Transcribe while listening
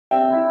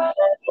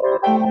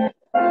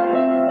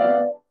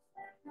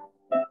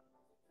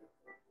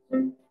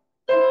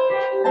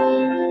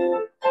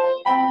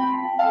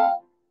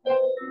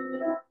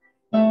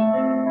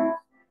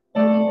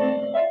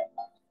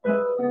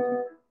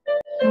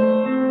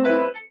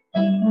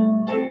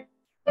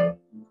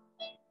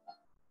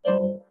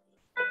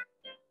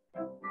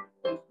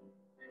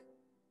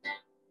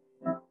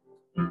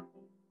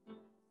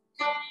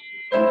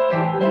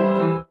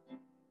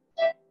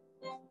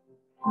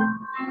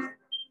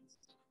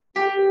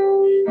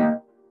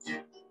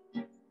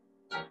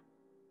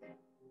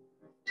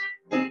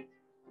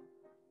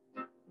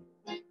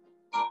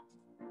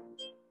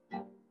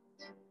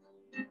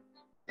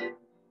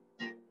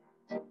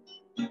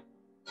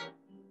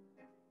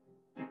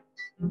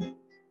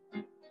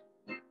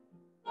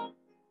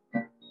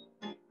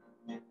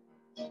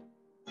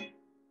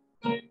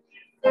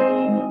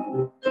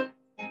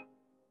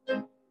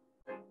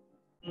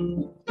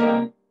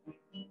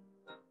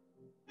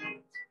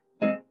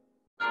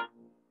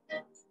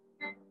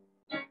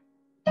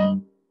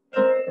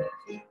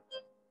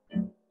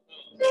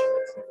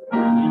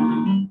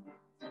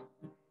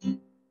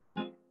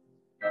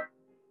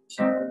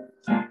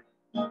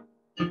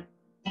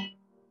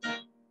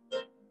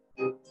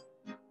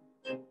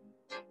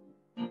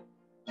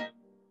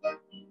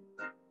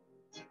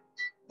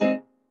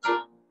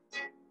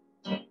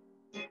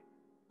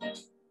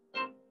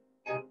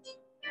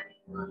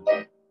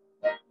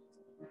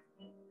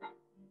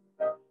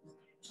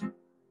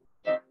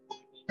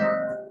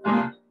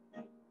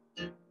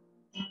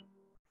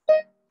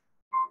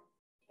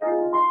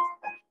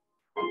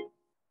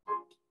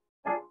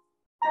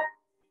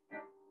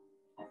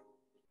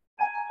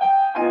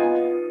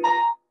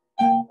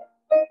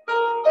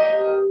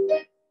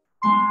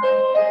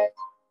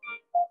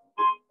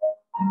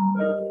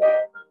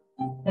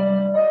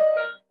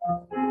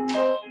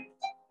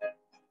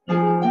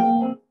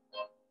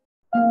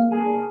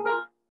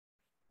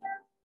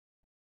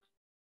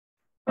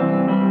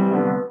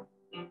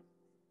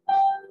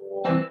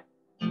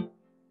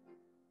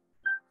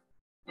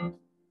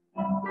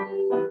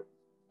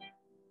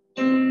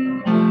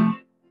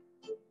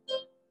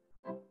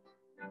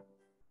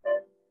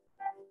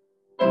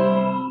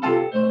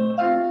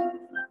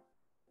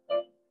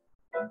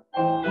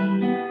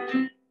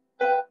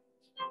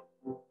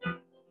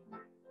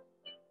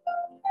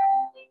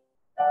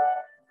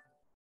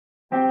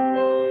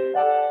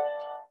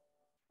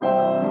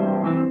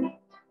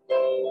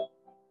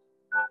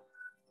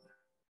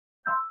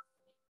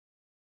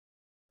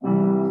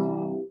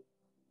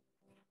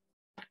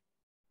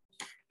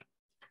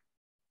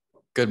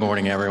Good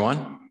morning,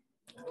 everyone.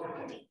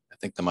 I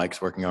think the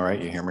mic's working all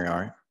right. You hear me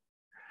all right?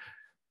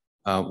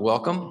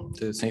 Welcome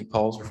to St.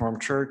 Paul's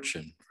Reformed Church.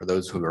 And for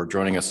those who are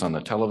joining us on the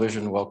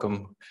television,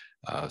 welcome.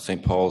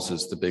 St. Paul's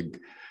is the big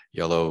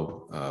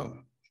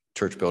yellow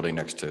church building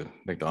next to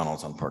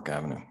McDonald's on Park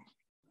Avenue.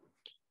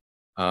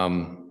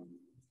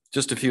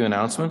 Just a few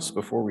announcements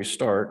before we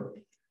start.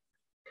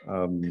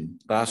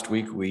 Last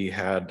week we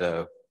had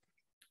a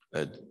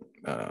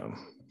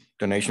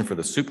donation for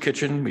the soup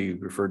kitchen we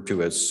referred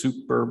to as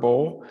Super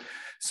Bowl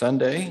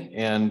Sunday,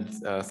 and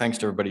thanks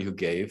to everybody who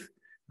gave.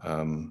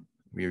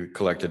 We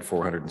collected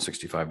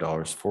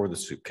 $465 for the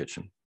soup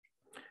kitchen.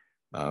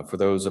 For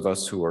those of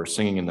us who are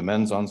singing in the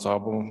men's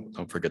ensemble,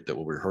 don't forget that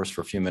we'll rehearse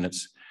for a few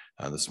minutes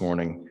this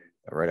morning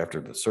right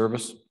after the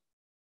service.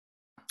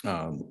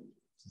 Our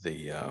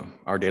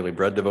Daily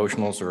Bread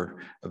devotionals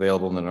are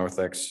available in the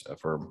Narthex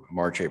for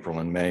March, April,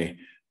 and May.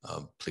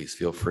 Please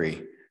feel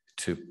free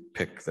to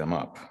pick them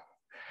up.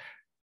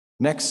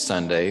 Next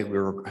Sunday,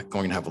 we're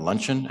going to have a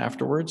luncheon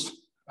afterwards.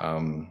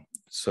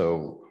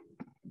 So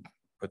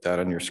put that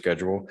on your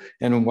schedule.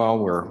 And while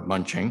we're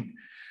munching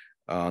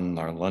on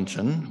our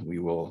luncheon, we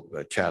will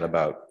chat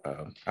about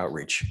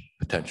outreach,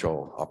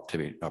 potential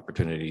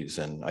opportunities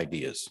and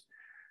ideas.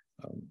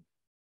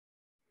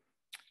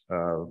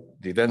 The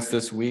events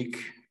this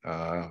week,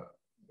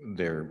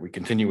 we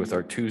continue with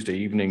our Tuesday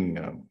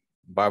evening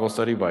Bible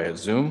study via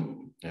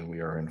Zoom, and we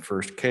are in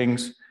 1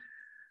 Kings.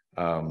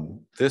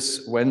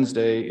 This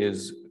Wednesday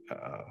is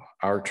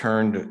our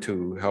turn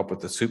to help with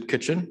the soup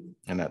kitchen,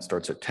 and that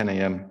starts at 10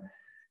 a.m.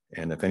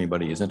 And if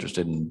anybody is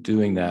interested in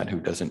doing that, who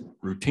doesn't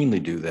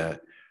routinely do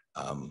that,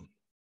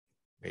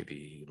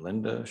 maybe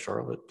Linda,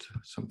 Charlotte,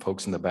 some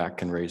folks in the back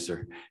can raise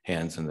their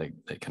hands and they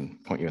can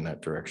point you in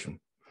that direction.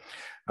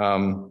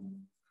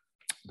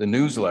 The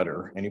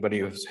newsletter, anybody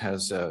who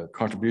has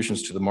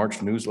contributions to the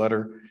March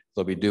newsletter,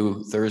 they'll be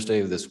due Thursday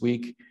of this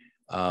week.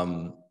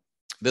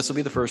 This will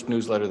be the first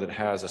newsletter that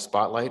has a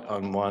spotlight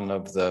on one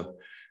of the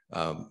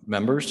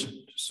members.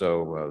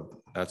 So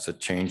that's a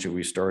change that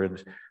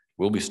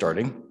we'll be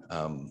starting.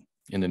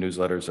 In the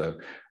newsletters,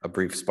 a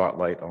brief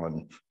spotlight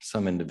on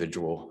some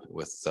individual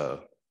with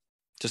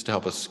just to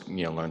help us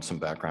learn some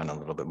background a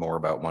little bit more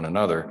about one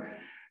another,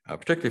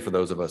 particularly for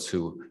those of us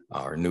who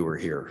are newer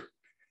here.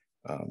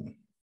 And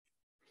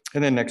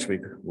then next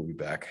week, we'll be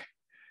back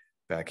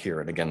here,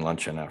 and again,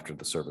 luncheon after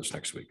the service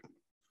next week.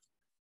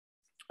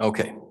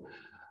 Okay.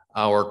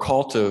 Our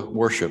call to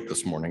worship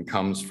this morning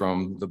comes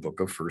from the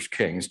book of 1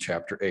 Kings,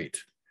 chapter 8,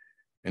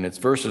 and it's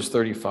verses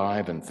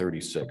 35 and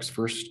 36.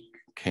 1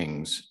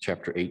 Kings,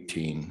 chapter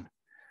 18,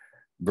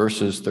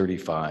 verses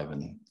 35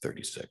 and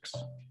 36.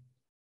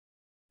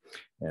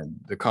 And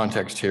the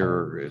context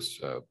here is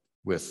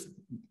with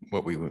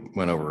what we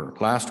went over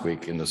last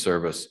week in the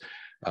service,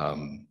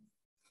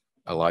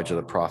 Elijah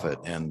the prophet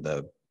and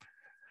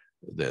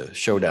the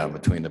showdown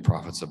between the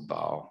prophets of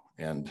Baal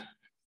and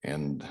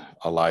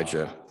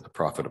Elijah, the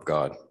prophet of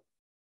God.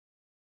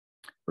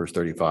 Verse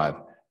 35,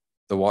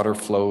 the water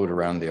flowed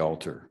around the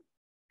altar,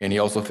 and he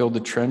also filled the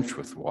trench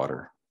with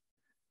water.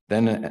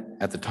 Then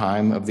at the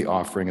time of the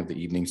offering of the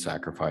evening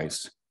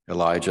sacrifice,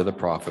 Elijah the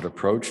prophet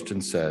approached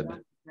and said,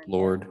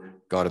 Lord,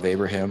 God of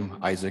Abraham,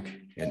 Isaac,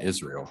 and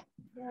Israel,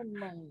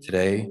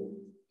 today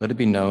let it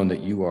be known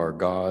that you are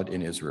God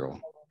in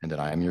Israel, and that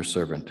I am your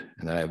servant,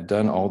 and that I have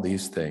done all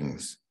these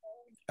things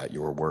at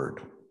your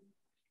word.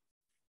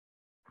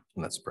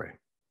 Let's pray.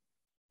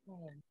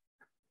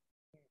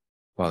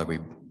 Father, we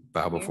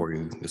bow before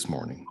you this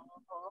morning.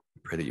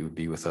 We pray that you would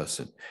be with us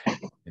and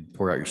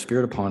pour out your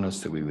spirit upon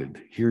us, that we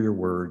would hear your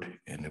word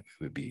and that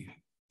we would be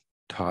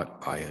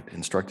taught by it,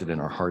 instructed in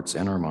our hearts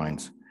and our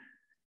minds.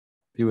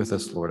 Be with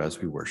us, Lord, as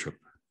we worship.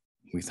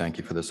 We thank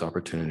you for this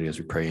opportunity as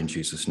we pray in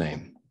Jesus'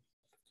 name.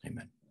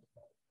 Amen.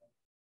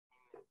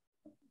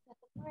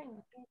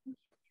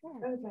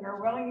 Those that are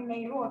willing and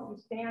able, if we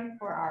stand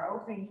for our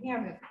opening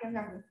hymn, it's hymn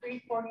number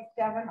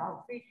 347,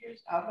 All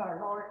Creatures of our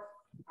Lord,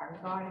 our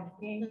God and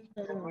King.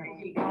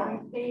 We only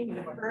sing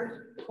the first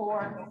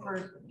four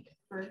verses.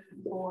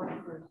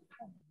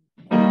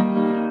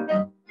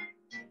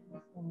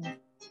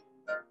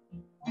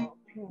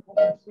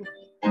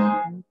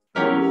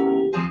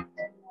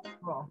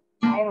 Well,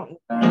 I don't.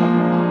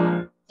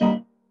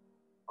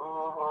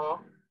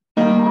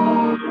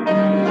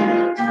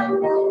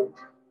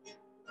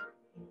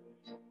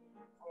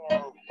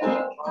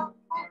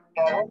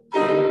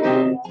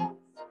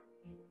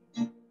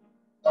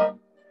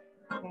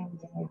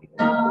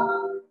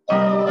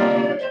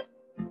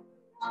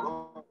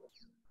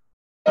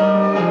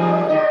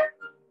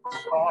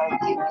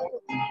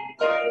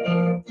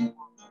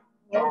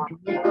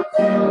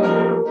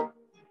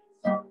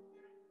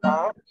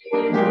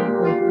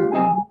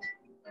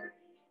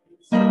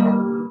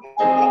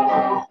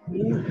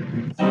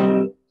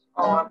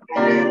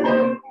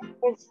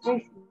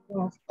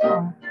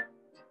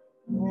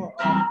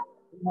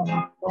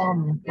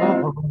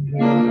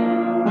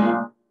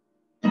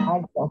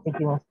 I don't think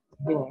he wants to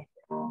do it.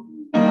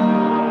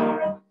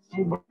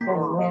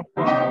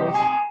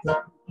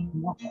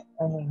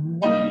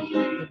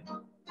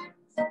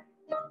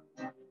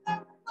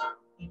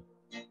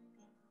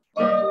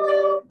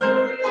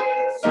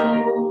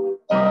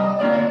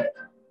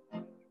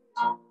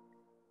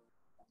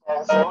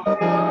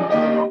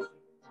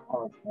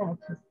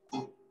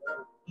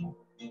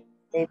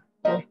 They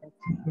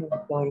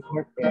go to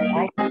work there.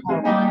 I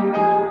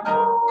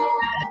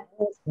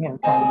him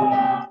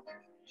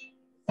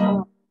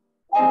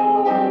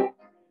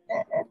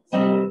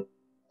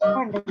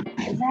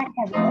Zach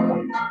has a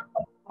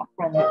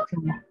friend that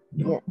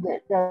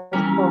does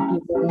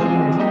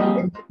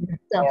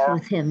stuff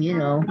with him, you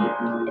know,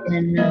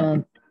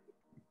 and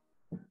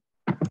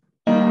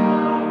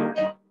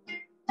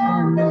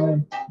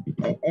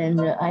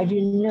I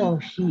didn't know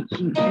she was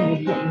getting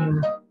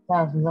a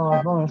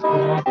 $1,000 bonus for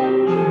that.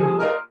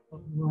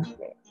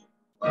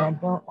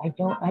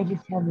 I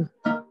just have this.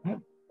 I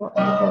don't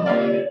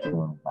know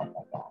feeling about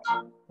that guy.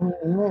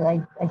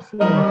 I see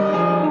him.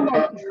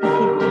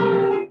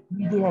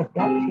 You get a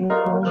gut feeling.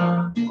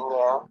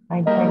 Yeah. I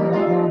don't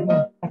know him.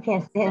 I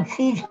can't stand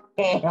CJ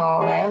and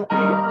all that.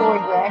 Poor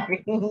Zachary.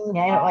 I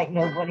don't like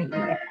nobody. I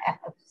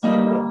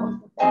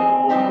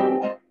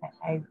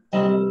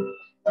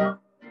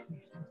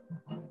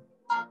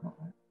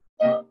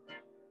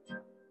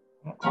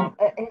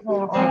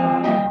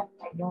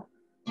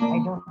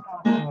don't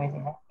talk to him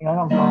anything. I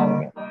don't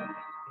bother him.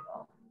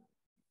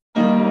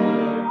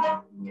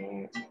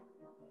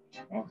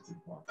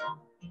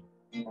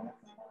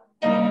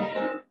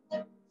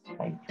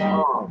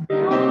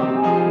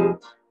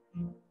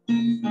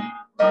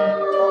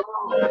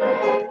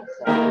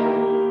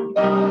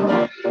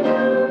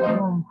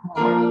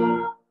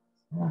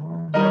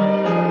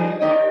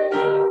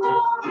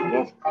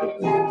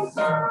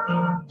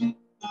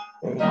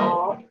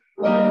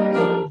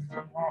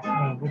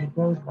 But he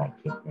goes by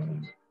Kip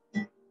name.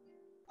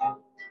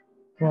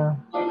 So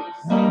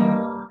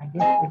I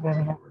guess we're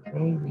gonna have a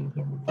baby him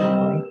and his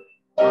wife.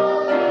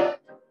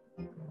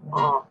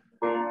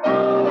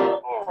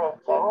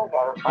 Jenny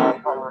got a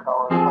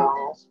 $500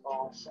 bonus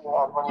and she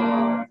had one of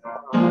her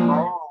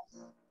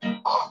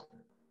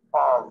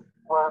friends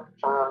work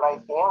for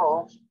Life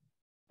Damage.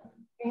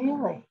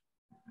 Really?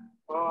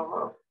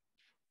 Mm-hmm.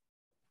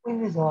 We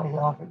was always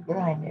offered, but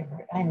I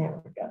never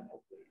done it.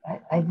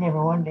 I'd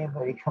never wanted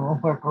anybody to come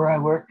and work where I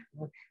worked.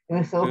 It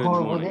was so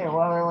horrible there.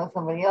 Why would I want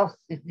somebody else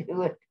to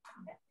do it?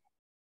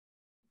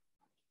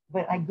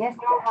 But I guess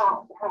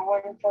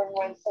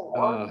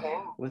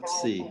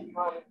let's see.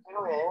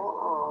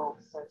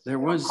 There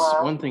was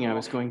one thing I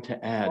was going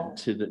to add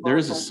to the, there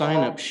is a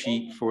sign-up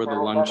sheet for the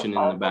luncheon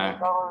in the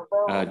back,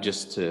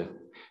 just to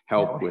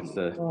help with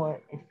the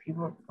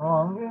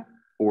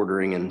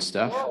ordering and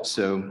stuff.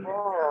 So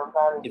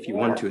if you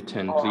want to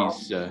attend,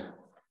 please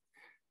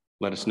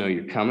let us know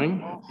you're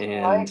coming.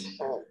 And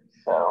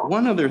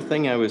one other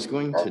thing I was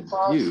going to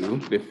do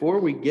before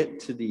we get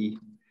to the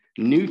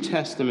New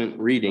Testament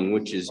reading,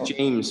 which is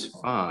James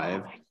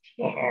 5,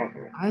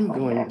 I'm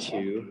going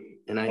to,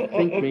 and I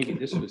think maybe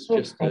this was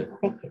just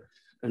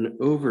an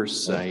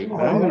oversight,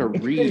 but I'm going to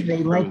read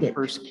from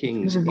 1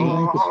 Kings 8,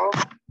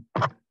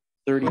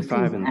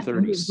 35 and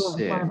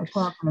 36.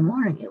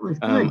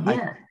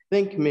 I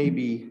think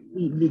maybe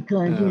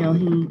because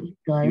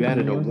you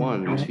added a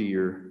 1 to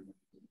your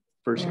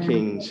 1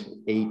 Kings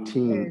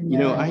 18. You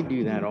know, I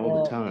do that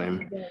all the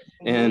time.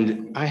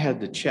 And I had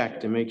to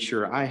check to make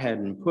sure I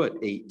hadn't put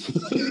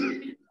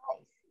 18.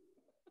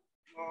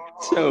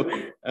 So,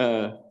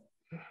 no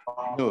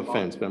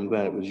offense, but I'm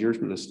glad it was your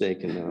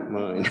mistake and not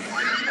mine.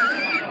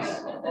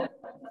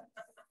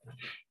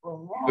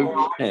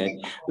 Okay,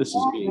 this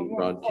is being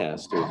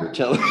broadcast over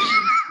television.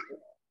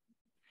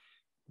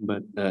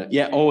 But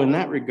yeah, oh, in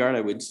that regard,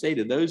 I would say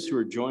to those who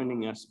are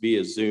joining us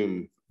via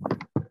Zoom,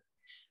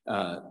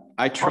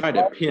 I try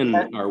to pin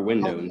our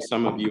window, and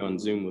some of you on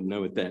Zoom will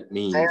know what that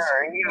means.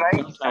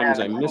 Sometimes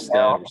I miss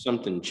that or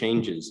something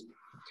changes.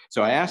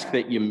 So I ask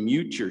that you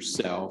mute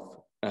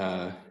yourself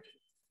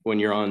when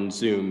you're on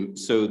Zoom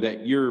so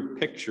that your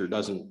picture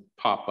doesn't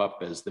pop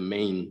up as the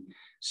main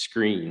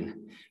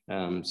screen.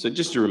 So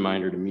just a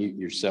reminder to mute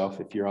yourself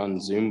if you're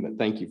on Zoom, but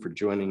thank you for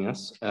joining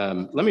us.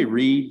 Let me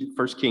read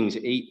 1 Kings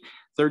 8,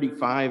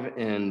 35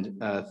 and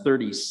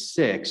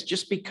 36,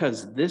 just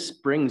because this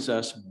brings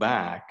us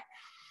back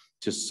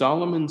to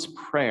Solomon's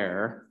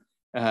prayer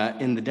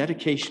in the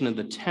dedication of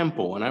the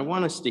temple. And I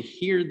want us to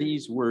hear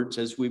these words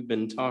as we've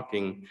been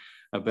talking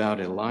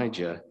about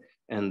Elijah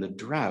and the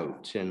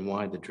drought and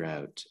why the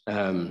drought.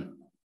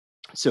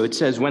 So it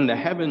says, when the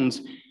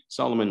heavens,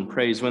 Solomon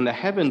prays, when the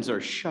heavens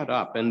are shut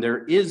up and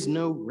there is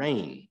no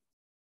rain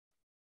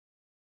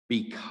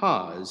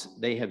because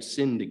they have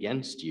sinned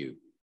against you,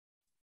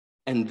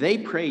 and they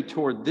pray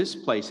toward this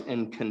place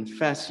and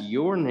confess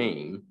your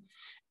name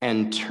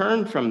and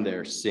turn from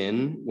their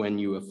sin when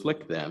you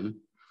afflict them,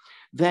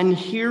 then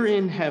hear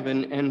in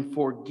heaven and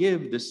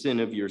forgive the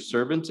sin of your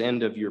servants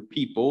and of your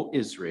people,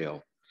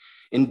 Israel.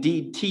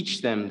 Indeed,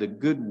 teach them the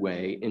good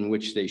way in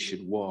which they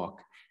should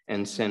walk,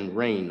 and send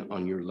rain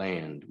on your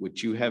land,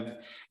 which you have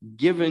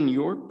given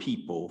your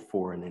people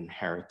for an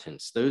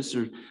inheritance. Those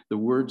are the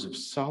words of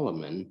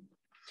Solomon.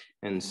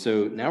 And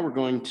so now we're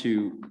going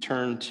to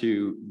turn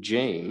to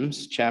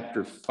James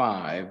chapter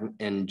 5.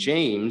 And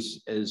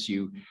James, as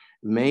you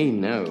may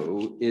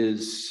know,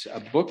 is a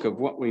book of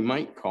what we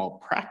might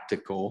call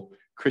practical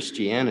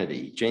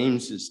Christianity.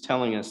 James is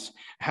telling us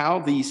how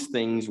these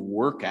things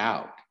work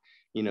out.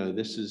 You know,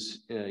 this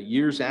is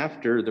years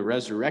after the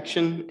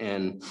resurrection,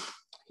 and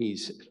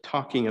he's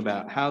talking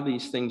about how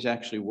these things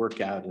actually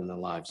work out in the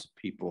lives of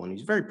people. And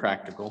he's very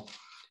practical.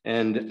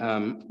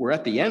 And we're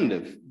at the end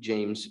of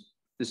James.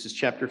 This is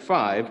chapter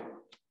 5.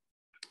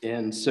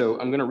 And so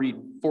I'm going to read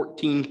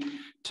 14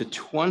 to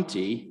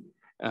 20.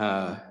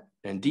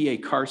 And D.A.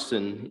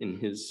 Carson,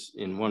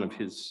 in one of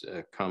his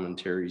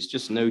commentaries,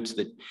 just notes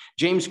that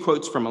James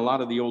quotes from a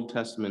lot of the Old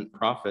Testament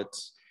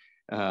prophets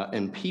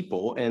and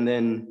people, and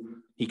then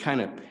he kind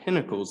of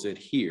pinnacles it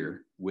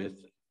here with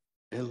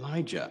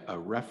Elijah, a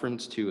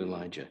reference to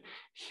Elijah.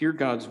 Hear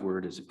God's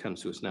word as it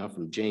comes to us now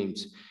from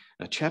James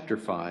chapter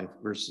 5,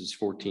 verses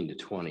 14 to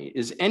 20.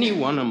 Is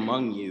anyone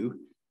among you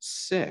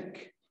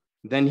sick?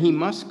 Then he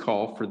must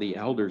call for the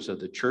elders of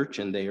the church,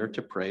 and they are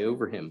to pray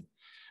over him,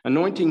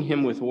 anointing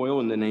him with oil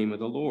in the name of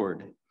the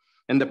Lord.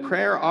 And the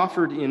prayer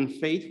offered in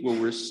faith will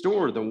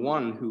restore the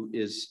one who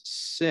is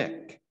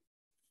sick.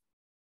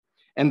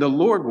 And the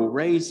Lord will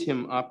raise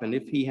him up, and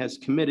if he has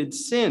committed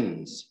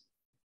sins,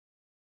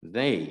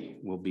 they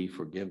will be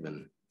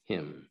forgiven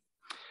him.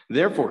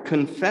 Therefore,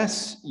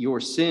 confess your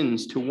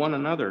sins to one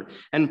another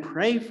and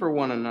pray for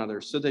one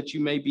another so that you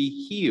may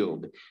be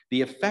healed.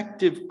 The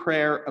effective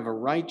prayer of a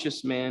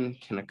righteous man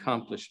can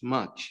accomplish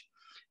much.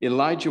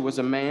 Elijah was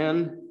a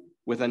man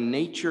with a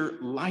nature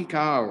like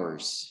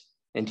ours,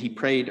 and he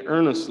prayed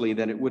earnestly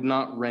that it would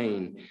not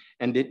rain.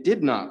 And it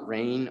did not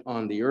rain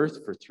on the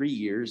earth for 3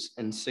 years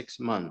and 6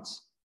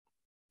 months.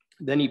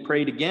 Then he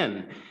prayed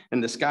again,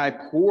 and the sky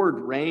poured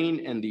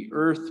rain, and the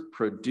earth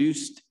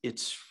produced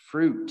its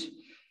fruit.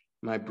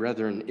 My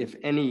brethren, if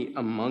any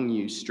among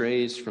you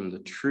strays from the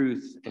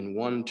truth and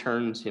one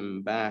turns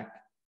him back,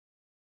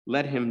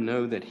 let him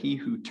know that he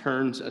who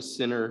turns a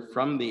sinner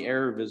from the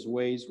error of his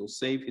ways will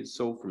save his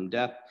soul from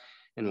death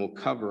and will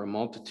cover a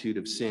multitude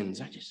of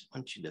sins. I just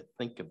want you to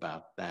think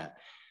about that.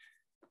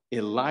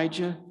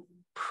 Elijah,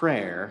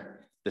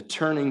 prayer, the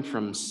turning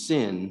from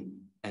sin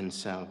and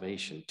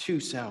salvation to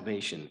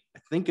salvation.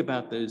 Think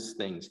about those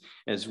things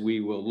as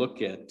we will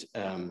look at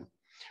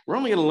We're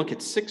only going to look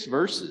at 6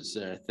 verses,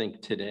 I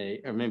think,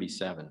 today, or maybe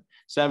 7.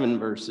 7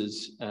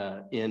 verses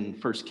in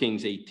 1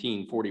 Kings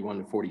 18, 41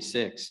 to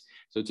 46.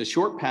 So it's a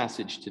short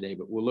passage today,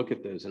 but we'll look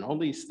at those, and all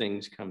these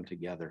things come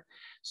together.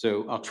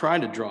 So I'll try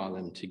to draw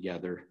them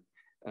together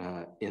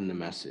in the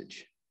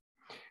message.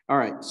 All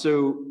right,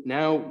 so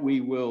now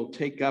we will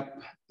take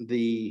up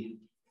the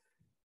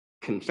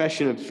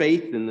Confession of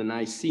Faith in the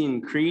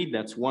Nicene Creed.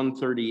 That's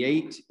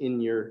 138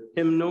 in your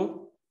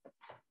hymnal.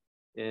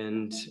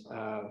 And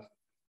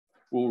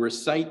we'll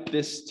recite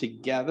this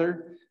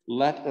together.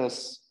 Let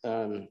us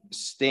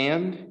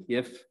stand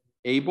if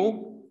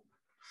able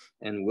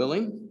and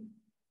willing.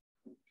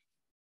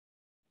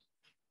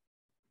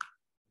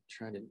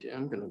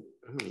 I'm gonna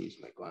use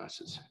my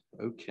glasses.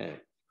 Okay.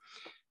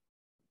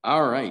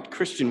 All right,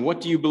 Christian,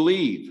 what do you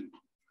believe?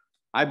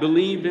 I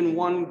believe in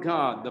one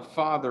God, the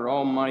Father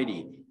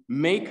Almighty,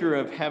 maker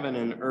of heaven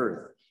and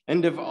earth,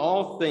 and of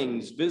all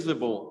things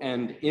visible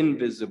and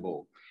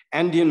invisible,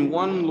 and in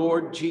one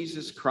Lord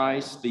Jesus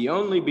Christ, the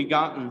only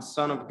begotten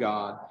Son of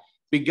God,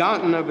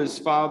 begotten of his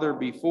Father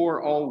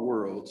before all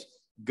worlds,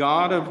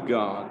 God of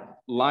God,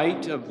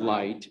 light of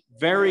light,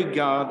 very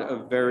God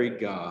of very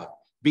God,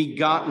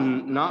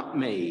 begotten, not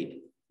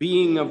made,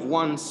 being of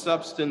one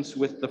substance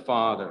with the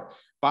Father,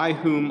 by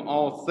whom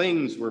all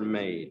things were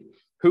made,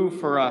 who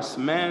for us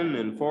men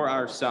and for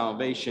our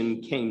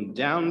salvation came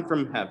down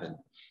from heaven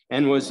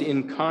and was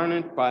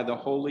incarnate by the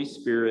Holy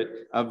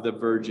Spirit of the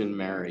Virgin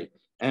Mary,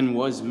 and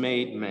was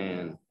made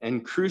man,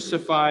 and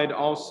crucified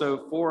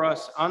also for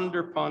us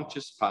under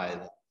Pontius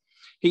Pilate.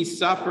 He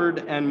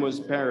suffered and was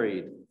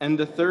buried, and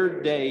the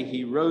 3rd day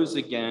he rose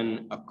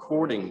again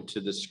according to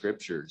the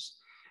Scriptures,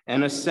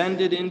 and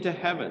ascended into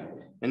heaven,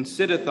 and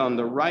sitteth on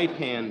the right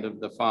hand of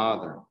the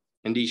Father.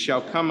 And he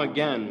shall come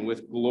again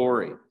with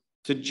glory,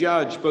 to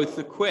judge both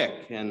the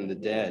quick and the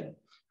dead,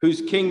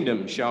 whose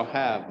kingdom shall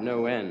have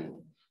no end.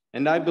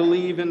 And I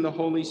believe in the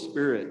Holy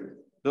Spirit,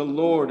 the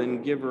Lord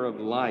and giver of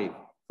life,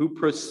 who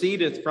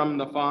proceedeth from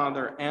the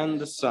Father and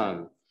the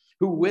Son,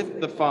 who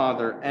with the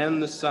Father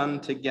and the Son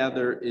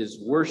together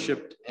is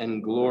worshiped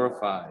and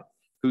glorified,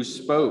 who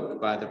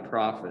spoke by the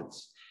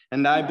prophets.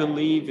 And I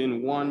believe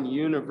in one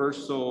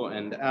universal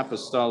and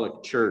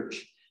apostolic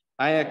church.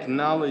 I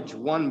acknowledge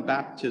one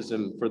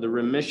baptism for the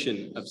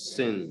remission of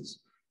sins,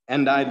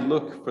 and I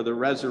look for the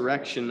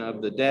resurrection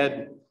of the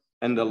dead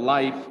and the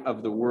life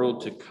of the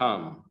world to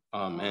come.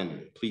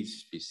 Amen.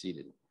 Please be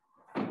seated.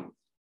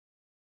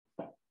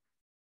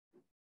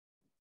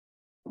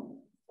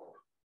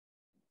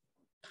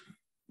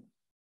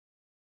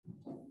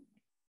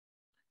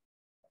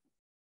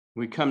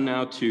 We come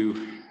now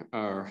to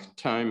our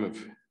time of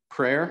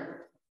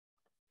prayer,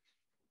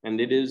 and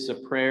it is a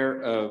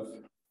prayer of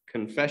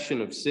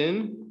confession of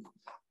sin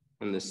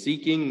and the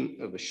seeking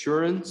of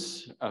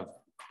assurance of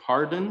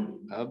pardon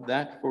of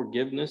that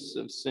forgiveness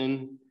of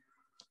sin.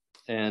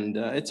 And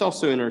it's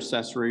also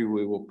intercessory.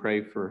 We will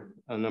pray for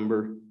a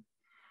number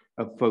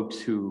of folks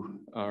who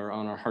are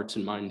on our hearts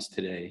and minds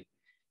today.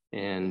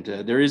 And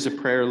there is a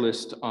prayer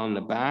list on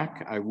the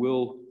back. I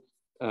will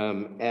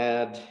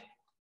add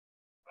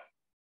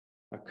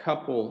a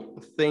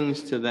couple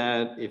things to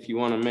that. If you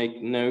want to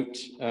make note,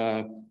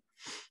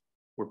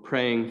 we're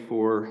praying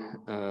for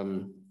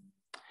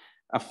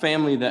a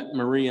family that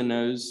Maria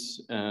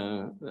knows.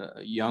 A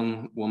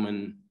young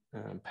woman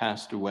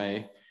passed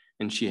away,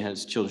 and she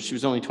has children. She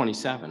was only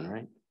 27,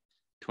 right?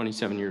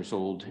 27 years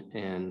old,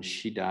 and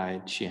she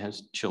died. She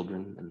has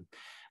children, and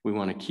we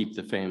want to keep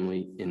the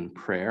family in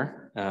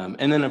prayer.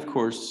 And then, of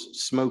course,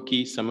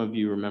 Smokey. Some of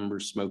you remember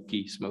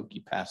Smokey.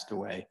 Smokey passed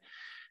away,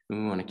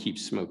 and we want to keep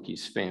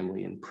Smokey's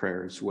family in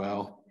prayer as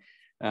well.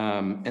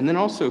 And then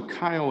also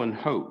Kyle and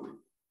Hope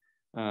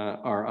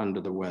are under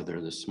the weather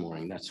this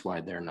morning. That's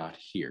why they're not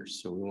here.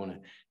 So we want to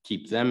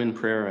keep them in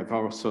prayer. I've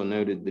also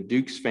noted the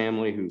Dukes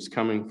family who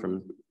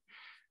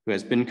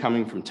has been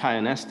coming from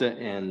Tionesta,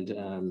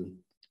 and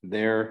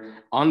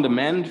they're on the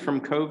mend from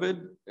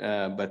COVID,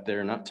 but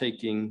they're not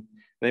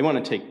they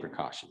want to take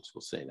precautions,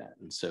 we'll say that.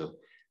 And so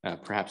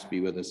perhaps be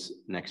with us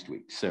next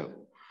week. So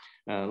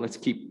let's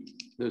keep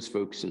those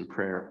folks in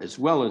prayer as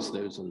well as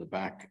those in the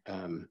back.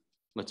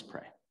 Let's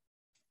pray.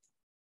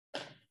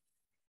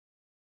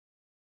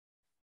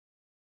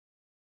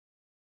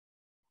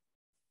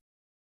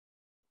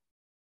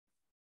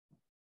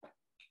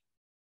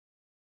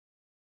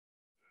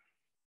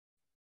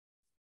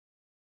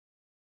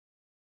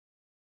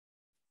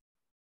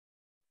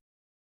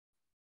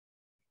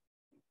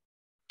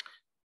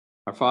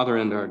 Our Father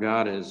and our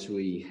God, as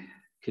we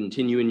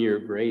continue in your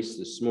grace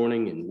this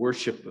morning in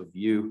worship of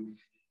you,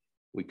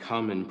 we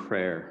come in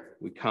prayer.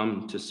 We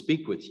come to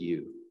speak with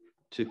you,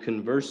 to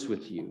converse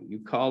with you.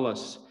 You call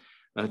us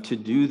to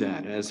do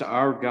that as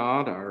our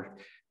God, our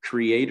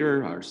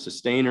creator, our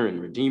sustainer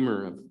and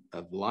redeemer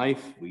of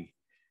life. We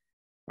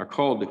are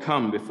called to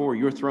come before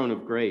your throne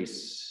of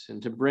grace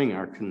and to bring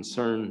our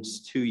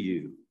concerns to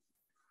you,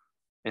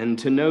 and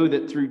to know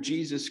that through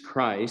Jesus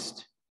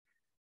Christ,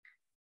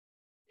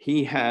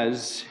 he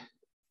has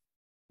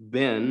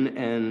been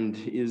and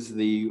is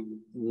the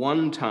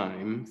one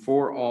time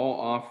for all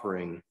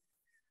offering,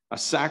 a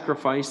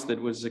sacrifice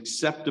that was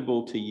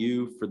acceptable to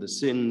you for the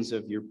sins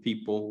of your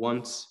people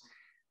once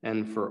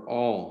and for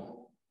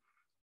all.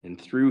 And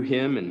through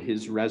him and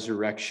his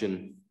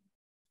resurrection,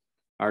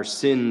 our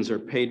sins are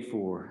paid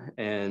for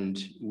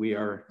and we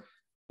are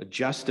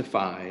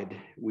justified.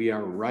 We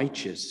are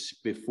righteous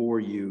before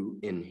you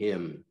in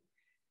him.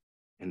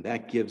 And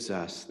that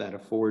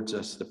affords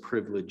us the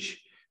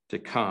privilege to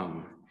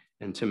come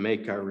and to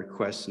make our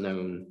requests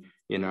known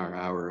in our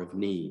hour of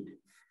need.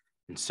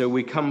 And so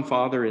we come,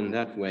 Father, in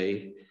that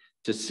way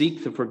to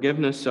seek the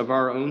forgiveness of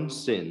our own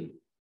sin,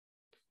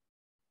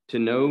 to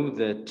know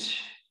that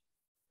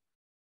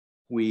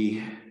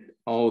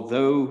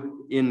although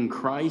in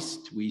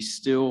Christ we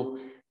still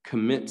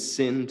commit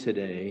sin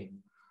today,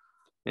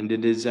 and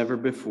it is ever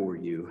before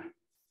you,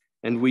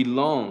 and we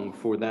long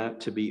for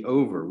that to be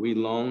over. We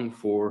long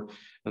for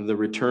the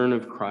return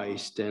of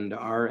Christ and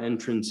our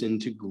entrance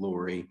into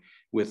glory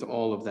with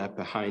all of that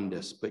behind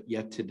us. But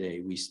yet today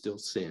we still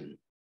sin.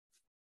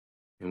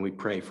 And we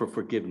pray for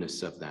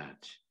forgiveness of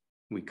that.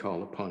 We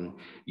call upon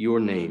your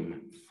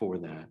name for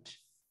that.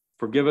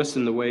 Forgive us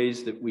in the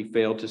ways that we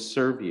fail to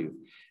serve you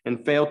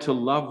and fail to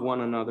love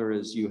one another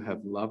as you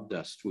have loved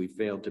us. We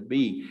fail to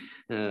be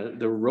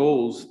the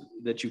roles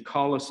that you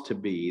call us to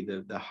be,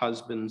 the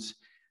husbands,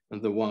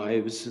 the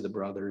wives, the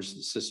brothers,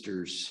 the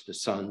sisters, the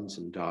sons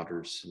and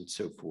daughters, and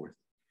so forth.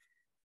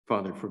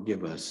 Father,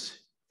 forgive us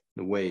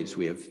the ways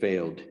we have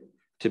failed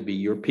to be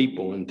your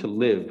people and to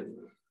live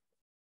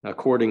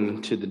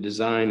according to the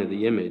design of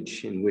the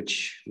image in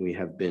which we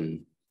have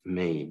been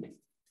made.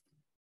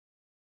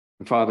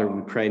 And Father,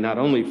 we pray not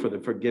only for the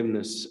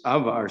forgiveness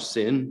of our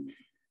sin,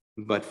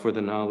 but for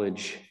the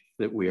knowledge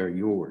that we are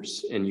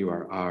yours and you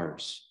are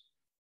ours,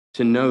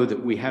 to know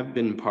that we have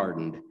been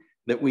pardoned,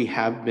 that we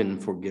have been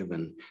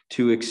forgiven,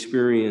 to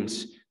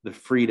experience the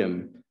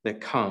freedom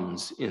that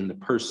comes in the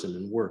person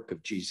and work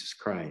of Jesus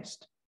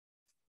Christ,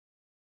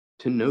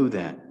 to know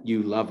that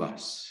you love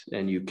us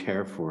and you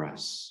care for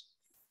us.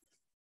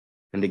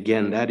 And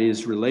again, that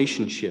is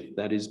relationship,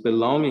 that is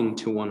belonging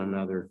to one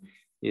another.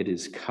 It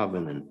is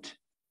covenant.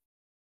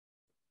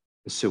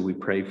 So we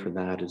pray for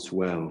that as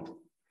well.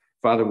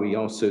 Father, we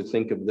also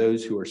think of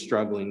those who are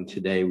struggling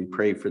today. We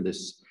pray for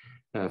this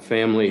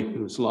family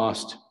who's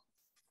lost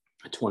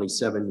a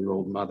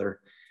 27-year-old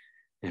mother,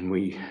 and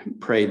we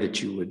pray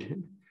that you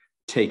would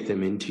take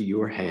them into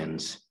your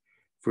hands,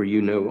 for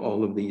you know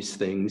all of these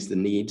things, the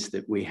needs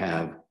that we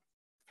have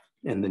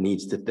and the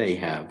needs that they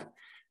have.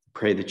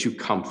 Pray that you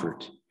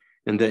comfort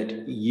and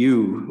that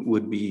you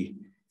would be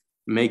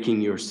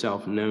making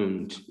yourself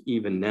known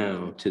even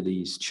now to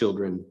these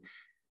children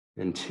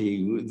and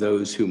to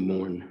those who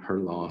mourn her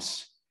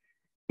loss.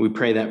 We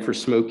pray that for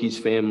Smokey's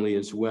family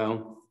as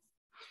well.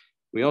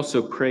 We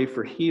also pray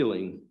for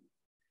healing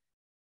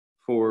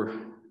for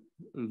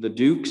the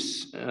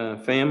Dukes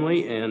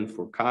family and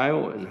for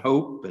Kyle and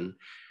Hope. And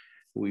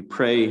we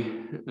pray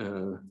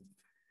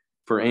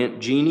for Aunt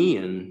Jeannie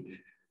and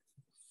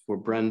for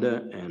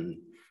Brenda and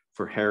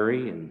for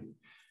Harry and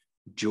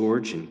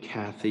George and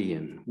Kathy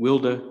and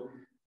Wilda.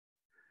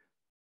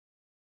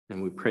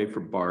 And we pray for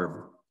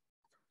Barb.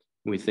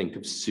 We think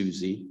of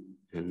Susie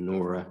and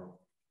Nora,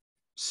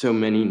 so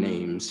many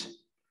names.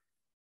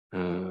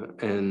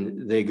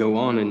 And they go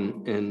on,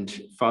 and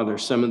Father,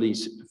 some of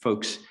these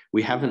folks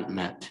we haven't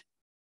met,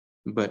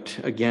 but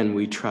again,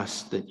 we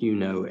trust that you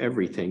know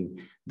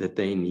everything that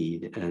they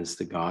need as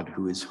the God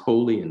who is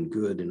holy and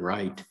good and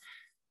right,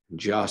 and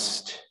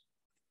just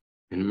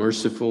and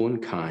merciful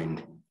and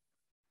kind.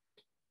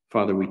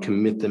 Father, we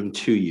commit them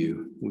to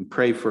you. We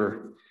pray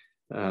for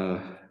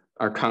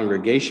our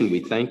congregation.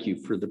 We thank you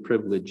for the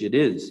privilege it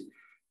is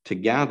to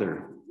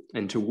gather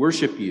and to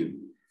worship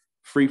you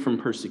free from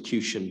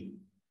persecution,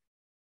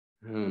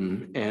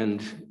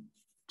 and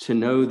to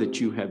know that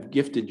you have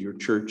gifted your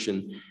church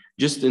and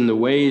just in the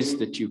ways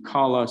that you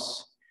call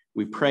us.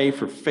 We pray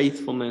for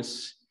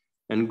faithfulness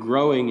and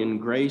growing in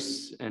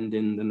grace and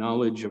in the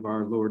knowledge of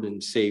our Lord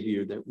and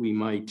Savior, that we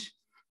might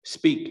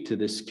speak to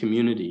this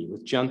community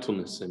with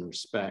gentleness and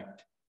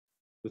respect,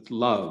 with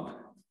love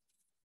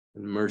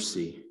and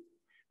mercy.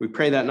 We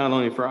pray that not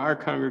only for our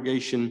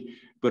congregation,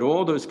 but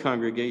all those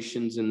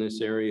congregations in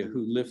this area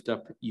who lift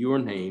up your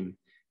name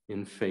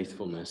in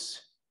faithfulness.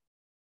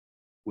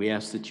 We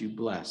ask that you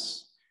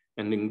bless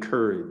and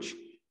encourage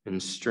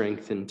and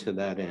strengthen to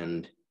that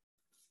end.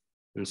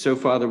 And so,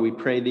 Father, we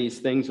pray these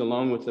things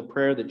along with the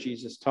prayer that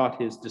Jesus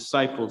taught his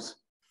disciples,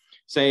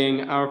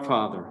 saying, Our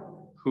Father,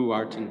 who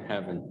art in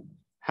heaven,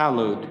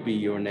 hallowed be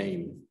your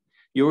name.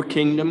 Your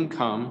kingdom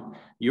come,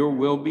 your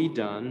will be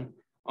done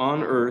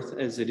on earth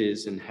as it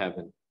is in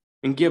heaven.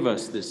 And give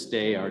us this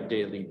day our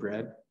daily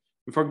bread.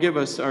 And forgive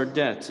us our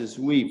debts as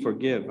we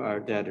forgive our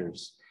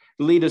debtors.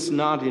 Lead us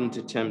not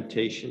into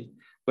temptation,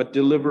 but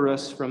deliver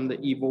us from the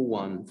evil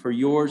one. For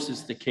yours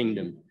is the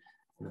kingdom,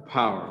 the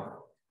power,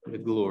 and the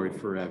glory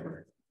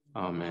forever.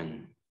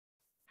 Amen.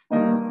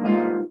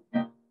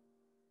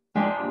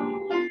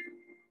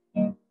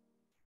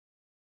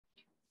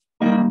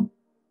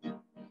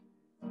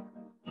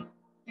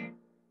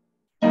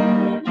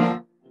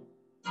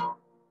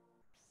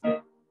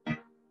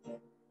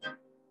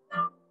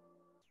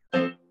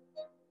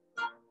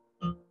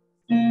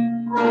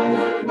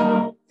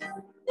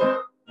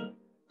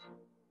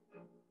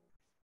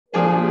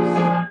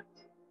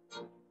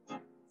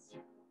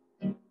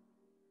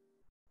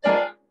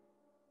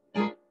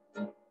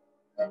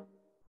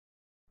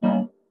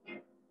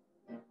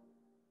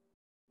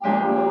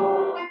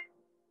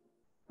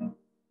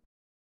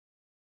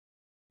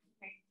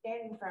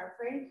 standing for our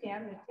praise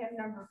hymn, it's hymn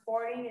number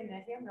 40 in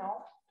the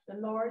hymnal, "The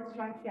Lord's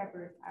my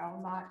shepherd, I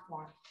will not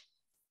want."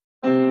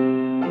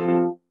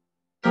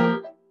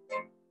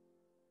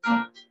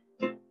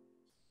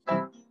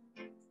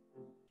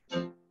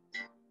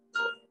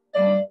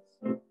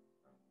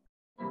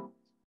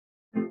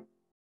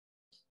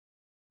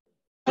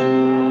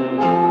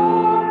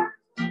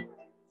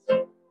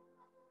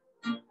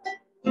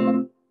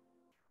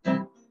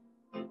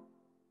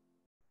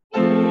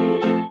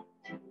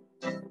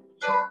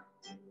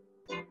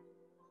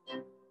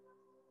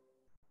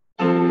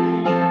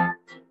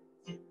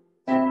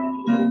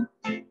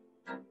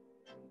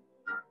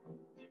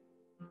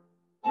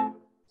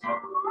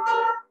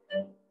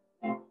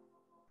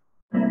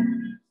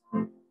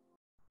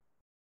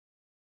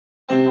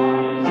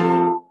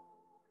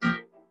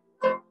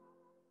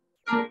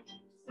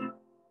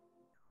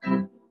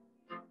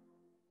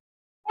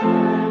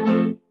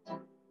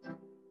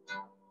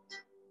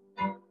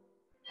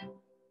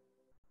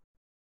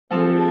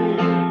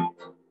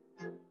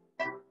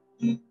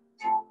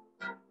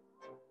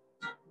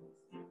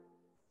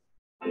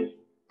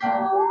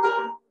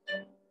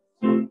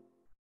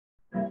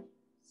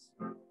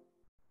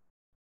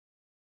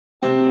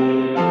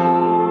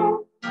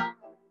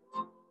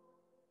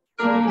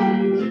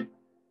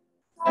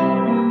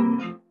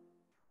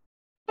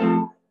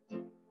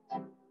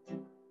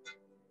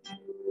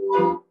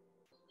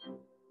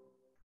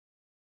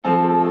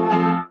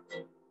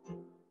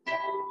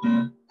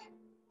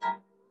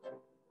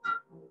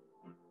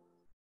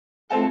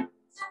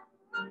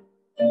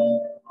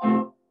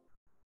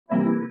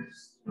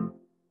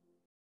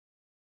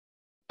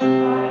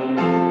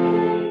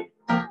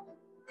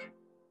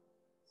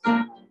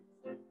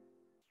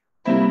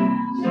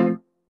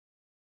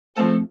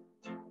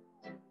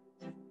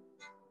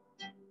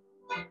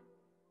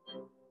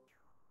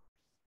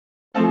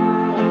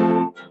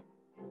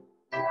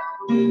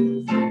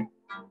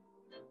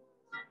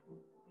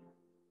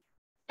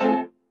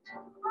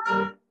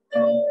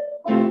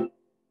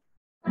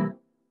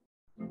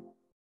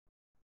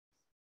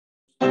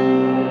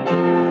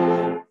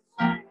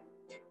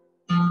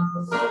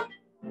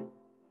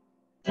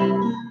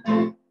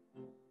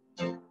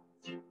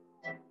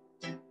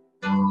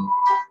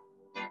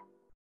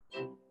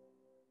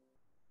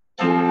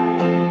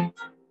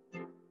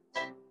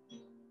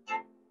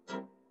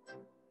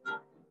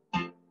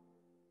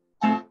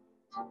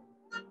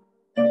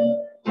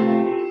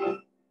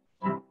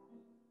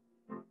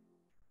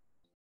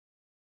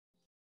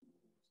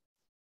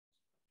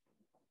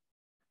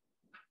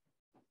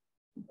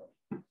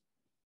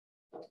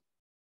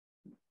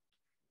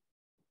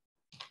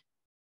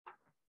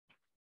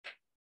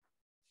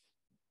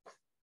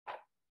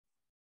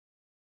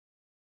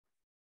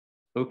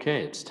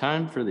 Okay, it's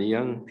time for the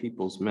young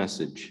people's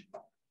message.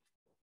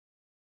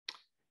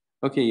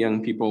 Okay,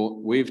 young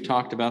people, we've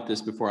talked about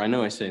this before. I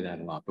know I say that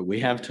a lot, but we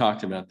have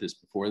talked about this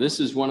before.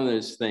 This is one of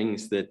those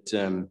things that,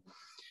 when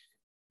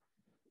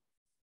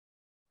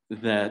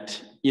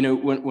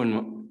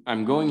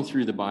I'm going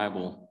through the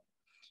Bible,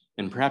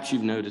 and perhaps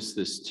you've noticed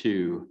this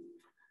too,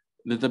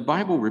 that the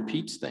Bible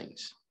repeats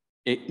things.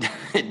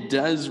 It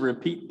does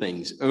repeat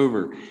things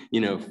over,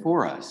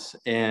 for us.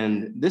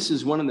 And this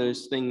is one of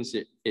those things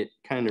that it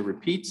kind of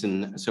repeats.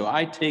 And so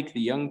I take the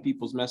young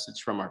people's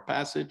message from our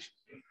passage.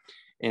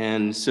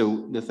 And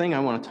so the thing I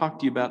want to talk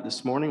to you about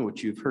this morning,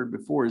 which you've heard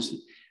before,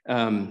 is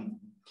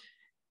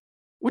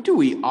what do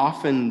we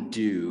often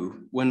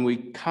do when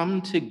we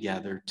come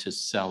together to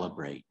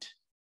celebrate?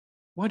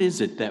 What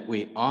is it that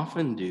we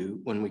often do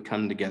when we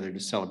come together to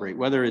celebrate?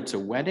 Whether it's a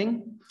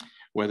wedding,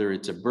 whether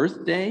it's a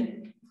birthday,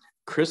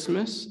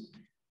 Christmas,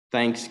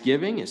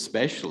 Thanksgiving,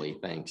 especially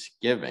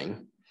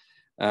Thanksgiving,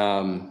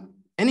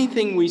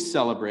 anything we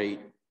celebrate,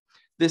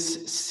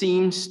 this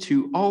seems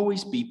to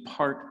always be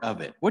part of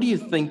it. What do you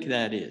think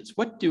that is?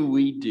 What do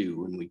we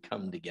do when we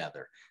come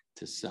together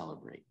to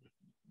celebrate?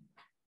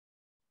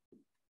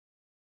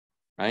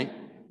 Right?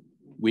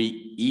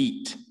 We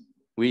eat.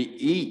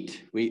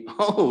 We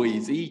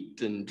always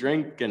eat and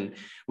drink, and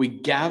we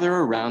gather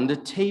around a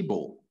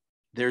table.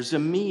 There's a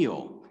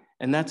meal.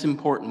 And that's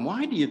important.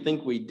 Why do you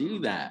think we do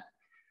that?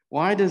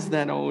 Why does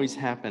that always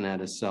happen at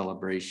a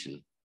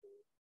celebration?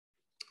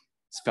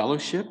 It's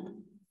fellowship,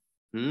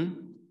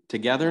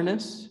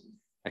 togetherness,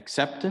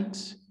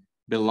 acceptance,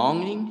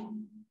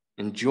 belonging,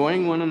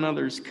 enjoying one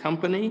another's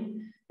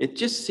company. It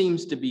just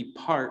seems to be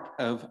part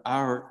of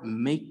our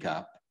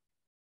makeup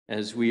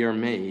as we are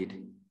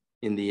made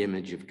in the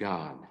image of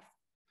God.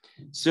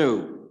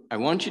 So I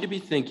want you to be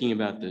thinking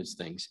about those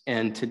things.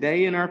 And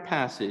today in our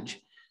passage,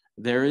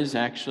 there is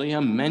actually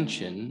a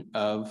mention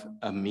of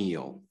a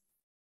meal.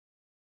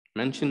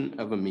 Mention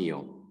of a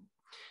meal.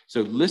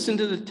 So listen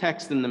to the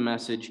text in the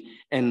message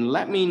and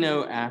let me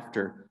know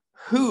after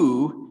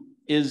who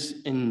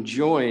is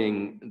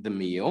enjoying the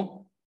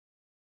meal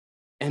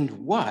and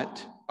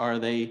what are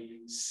they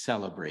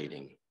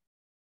celebrating?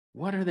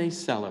 What are they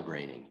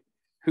celebrating?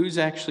 Who's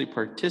actually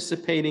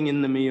participating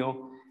in the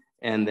meal?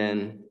 And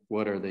then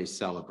what are they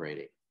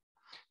celebrating?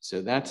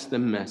 So that's the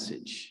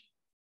message.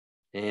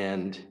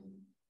 And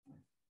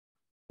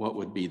what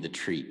would be the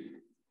treat?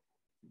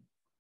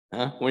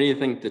 Huh? What do you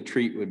think the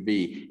treat would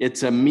be?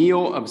 It's a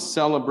meal of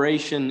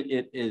celebration.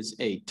 It is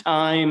a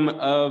time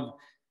of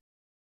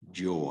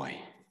joy.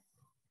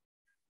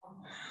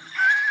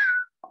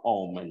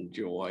 Almond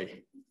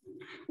joy.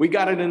 We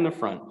got it in the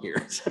front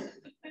here.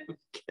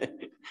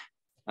 Okay.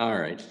 All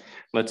right,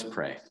 let's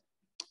pray.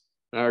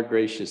 Our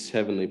gracious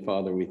Heavenly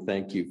Father, we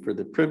thank you for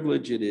the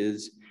privilege it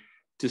is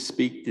to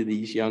speak to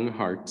these young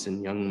hearts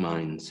and young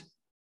minds.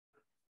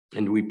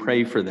 And we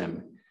pray for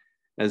them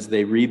as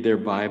they read their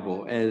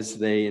Bible, as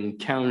they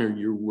encounter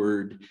your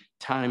word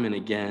time and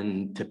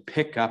again, to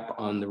pick up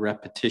on the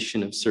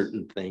repetition of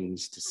certain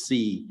things, to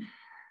see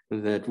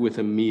that with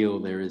a meal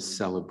there is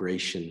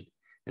celebration,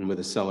 and with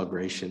a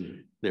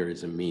celebration there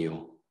is a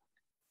meal,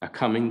 a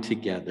coming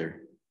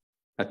together,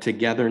 a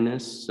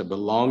togetherness, a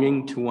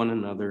belonging to one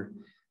another,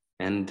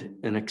 and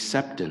an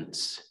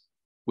acceptance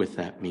with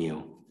that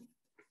meal.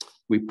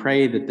 We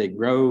pray that they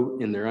grow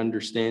in their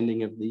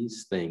understanding of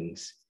these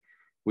things.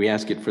 We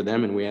ask it for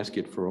them, and we ask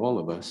it for all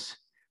of us,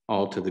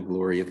 all to the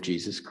glory of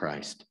Jesus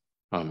Christ.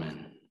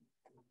 Amen.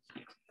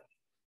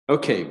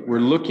 Okay, we're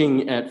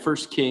looking at 1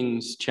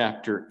 Kings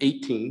chapter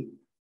 18.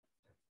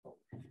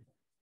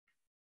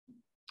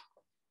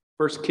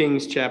 1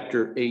 Kings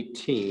chapter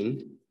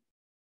 18.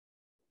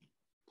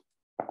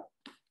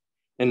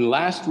 And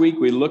last week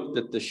we looked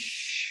at the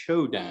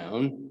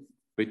showdown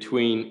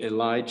between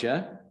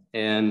Elijah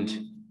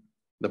and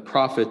the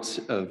prophets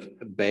of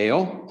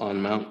Baal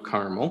on Mount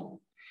Carmel.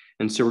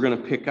 And so we're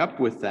going to pick up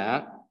with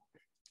that,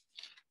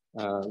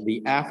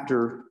 the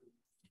afterword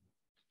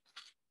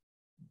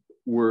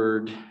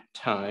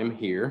time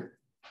here.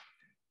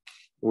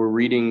 We're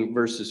reading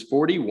verses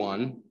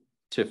 41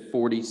 to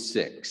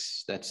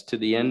 46. That's to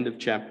the end of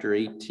chapter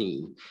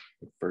 18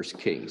 of 1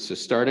 Kings. So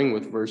starting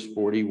with verse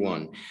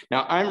 41.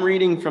 Now I'm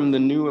reading from the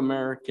New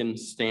American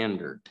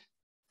Standard.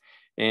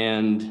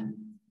 And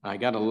I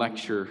got a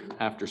lecture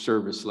after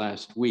service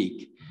last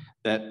week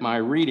that my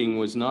reading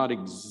was not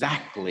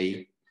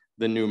exactly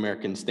the New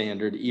American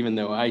Standard, even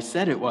though I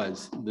said it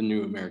was the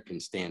New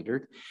American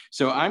Standard.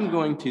 So I'm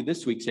going to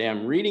this week say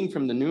I'm reading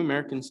from the New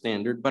American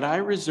Standard, but I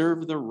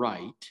reserve the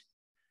right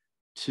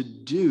to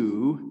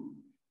do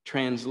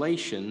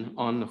translation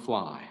on the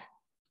fly.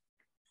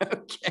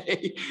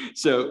 Okay,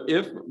 so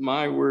if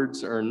my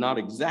words are not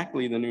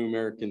exactly the New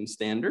American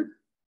Standard,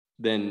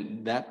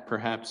 then that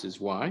perhaps is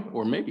why,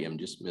 or maybe I'm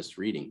just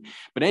misreading.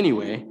 But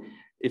anyway,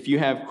 if you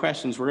have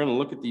questions, we're going to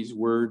look at these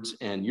words,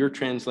 and your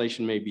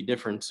translation may be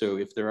different. So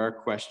if there are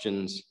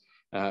questions,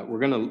 we're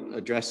going to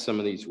address some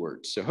of these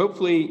words. So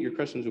hopefully your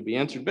questions will be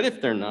answered. But if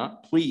they're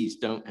not, please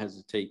don't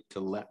hesitate to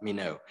let me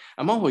know.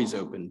 I'm always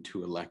open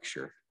to a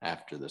lecture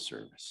after the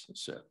service.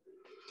 So,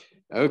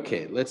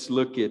 okay, let's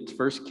look at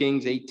 1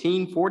 Kings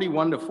 18,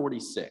 41 to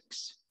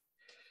 46.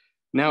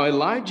 Now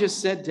Elijah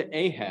said to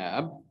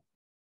Ahab,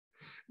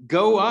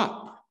 "Go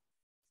up,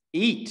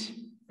 eat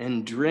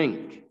and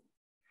drink,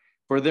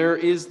 for there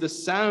is the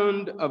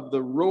sound of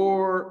the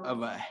roar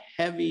of a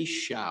heavy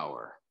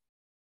shower."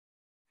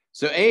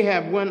 So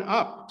Ahab went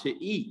up to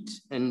eat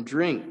and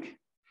drink,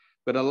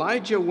 but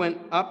Elijah went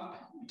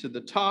up to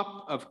the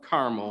top of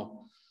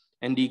Carmel,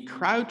 and he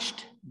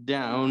crouched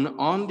down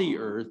on the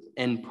earth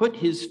and put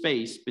his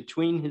face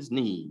between his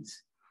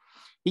knees.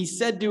 He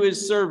said to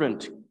his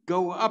servant,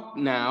 "Go up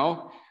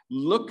now,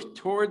 look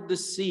toward the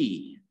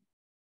sea."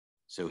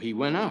 So he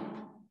went up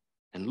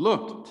and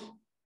looked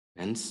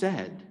and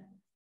said,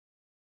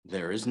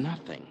 "There is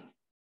nothing."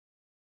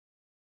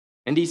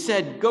 And he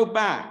said, "Go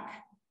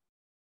back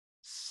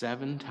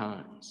 7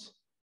 times.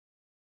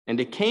 And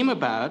it came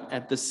about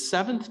at the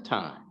 7th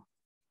time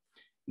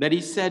that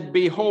he said,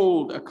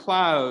 "Behold, a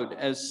cloud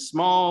as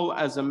small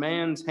as a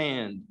man's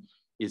hand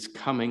is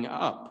coming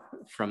up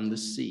from the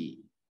sea."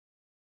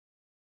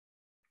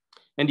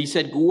 And he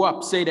said, "Go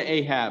up, say to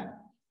Ahab,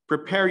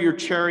 prepare your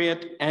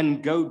chariot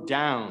and go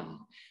down,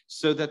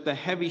 so that the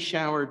heavy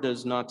shower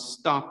does not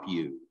stop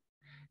you."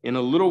 In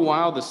a little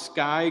while, the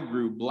sky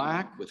grew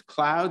black with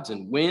clouds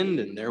and wind,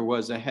 and there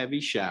was a heavy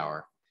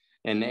shower.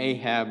 And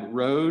Ahab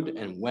rode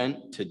and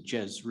went to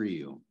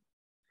Jezreel.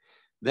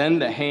 Then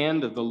the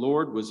hand of the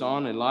Lord was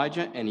on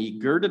Elijah, and he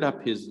girded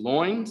up his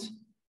loins,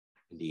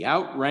 and he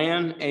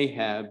outran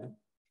Ahab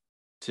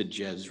to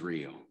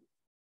Jezreel.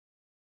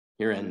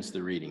 Here ends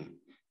the reading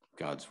of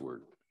God's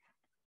word.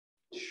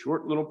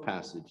 Short little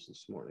passage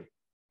this morning.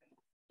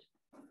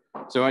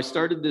 So I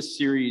started this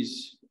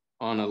series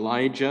on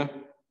Elijah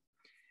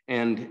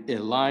and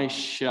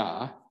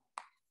Elisha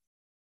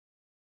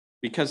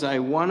because I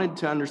wanted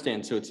to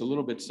understand, so it's a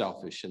little bit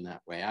selfish in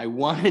that way. I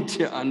wanted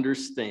to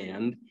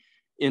understand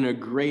in a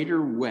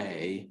greater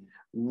way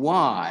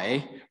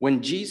why,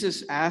 when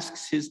Jesus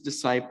asks his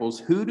disciples,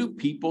 "Who do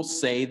people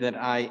say that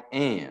I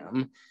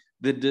am?"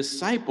 the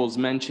disciples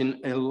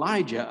mention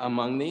Elijah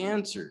among the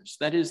answers.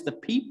 That is, the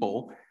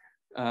people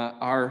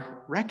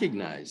are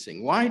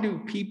recognizing. Why do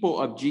people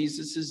of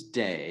Jesus's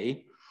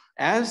day,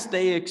 as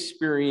they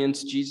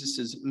experience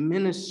Jesus's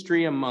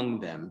ministry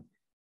among them,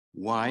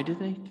 why do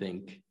they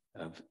think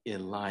of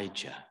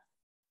Elijah?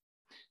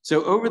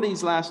 So over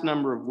these last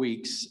number of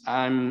weeks,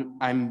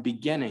 I'm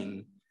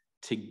beginning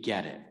to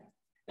get it.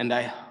 And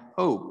I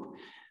hope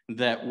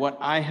that what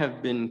I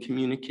have been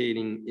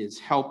communicating is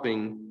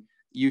helping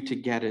you to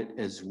get it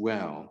as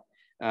well.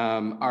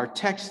 Our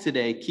text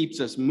today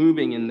keeps us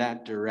moving in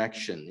that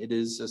direction. It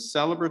is a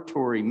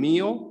celebratory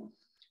meal,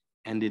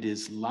 and it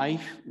is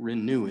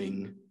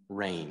life-renewing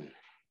rain.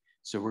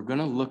 So we're going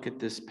to look at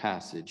this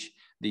passage,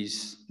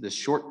 this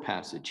short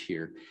passage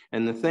here.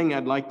 And the thing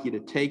I'd like you to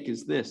take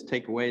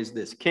away is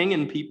this. King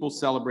and people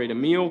celebrate a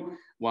meal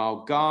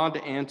while God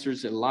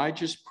answers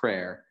Elijah's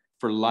prayer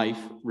for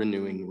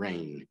life-renewing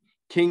rain.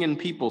 King and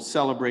people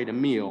celebrate a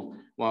meal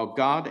while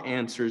God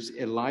answers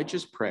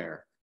Elijah's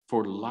prayer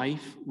for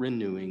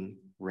life-renewing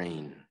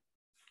rain.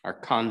 Our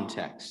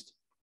context.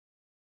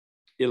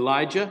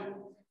 Elijah,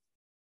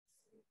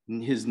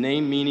 his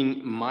name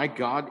meaning my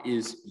God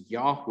is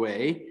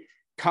Yahweh,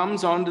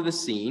 comes onto the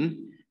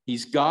scene.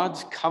 He's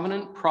God's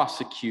covenant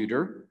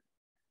prosecutor.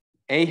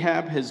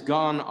 Ahab has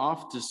gone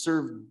off to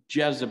serve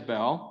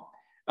to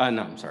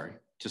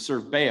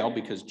serve Baal,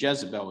 because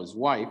Jezebel, his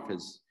wife,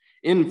 has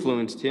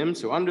influenced him.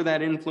 So under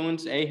that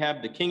influence,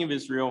 Ahab, the king of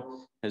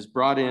Israel, has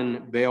brought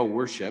in Baal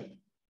worship.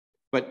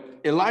 But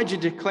Elijah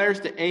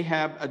declares to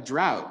Ahab a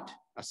drought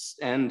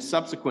and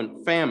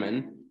subsequent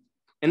famine.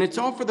 And it's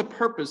all for the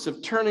purpose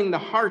of turning the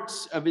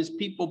hearts of his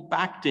people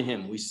back to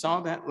him. We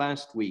saw that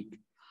last week.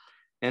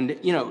 And,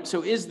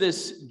 so is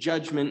this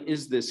judgment?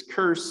 Is this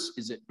curse?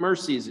 Is it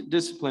mercy? Is it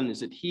discipline?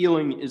 Is it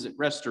healing? Is it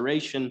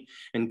restoration?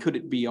 And could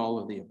it be all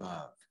of the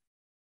above?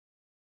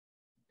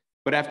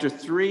 But after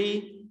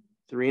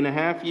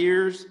 3.5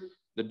 years,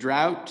 the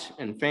drought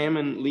and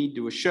famine lead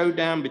to a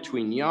showdown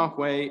between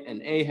Yahweh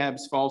and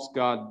Ahab's false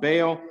god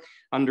Baal.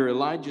 Under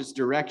Elijah's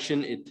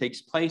direction, it takes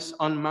place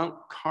on Mount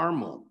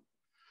Carmel.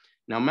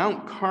 Now,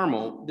 Mount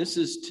Carmel, this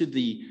is to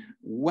the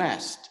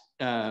west.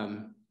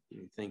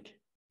 You think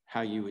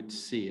how you would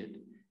see it.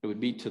 It would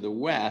be to the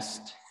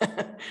west.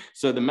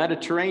 So the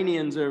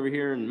Mediterranean's over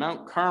here, and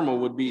Mount Carmel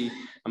would be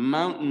a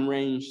mountain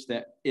range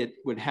that it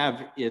would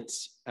have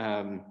its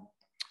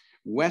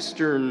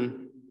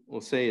western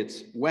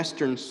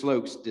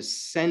slopes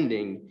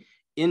descending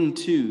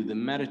into the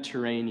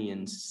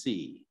Mediterranean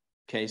Sea.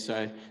 Okay, so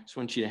I just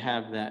want you to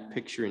have that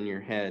picture in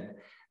your head,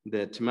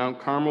 that Mount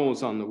Carmel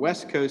is on the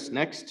west coast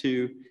next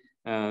to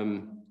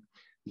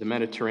the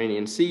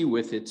Mediterranean Sea,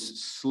 with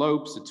its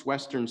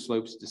western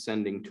slopes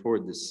descending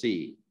toward the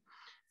sea.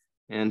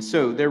 And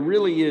so there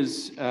really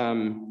is,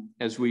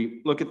 as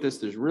we look at this,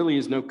 there really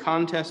is no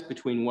contest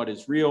between what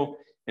is real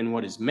and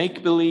what is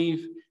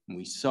make-believe. And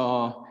we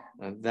saw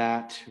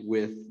that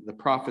with the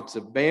prophets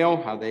of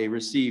Baal, how they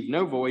received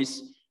no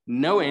voice,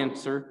 no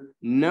answer,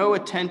 no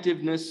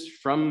attentiveness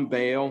from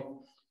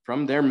Baal,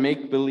 from their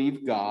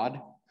make-believe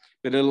God.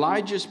 But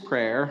Elijah's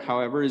prayer,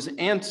 however, is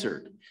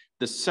answered.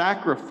 The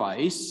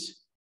sacrifice,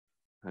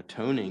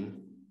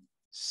 atoning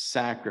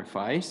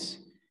sacrifice,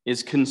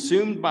 is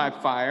consumed by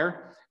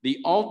fire. The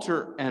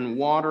altar and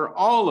water,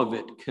 all of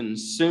it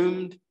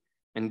consumed,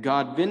 and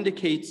God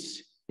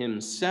vindicates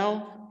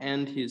himself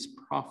and his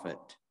prophet.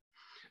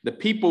 The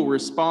people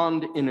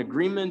respond in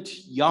agreement.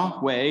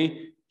 Yahweh,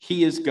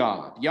 he is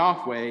God.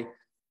 Yahweh,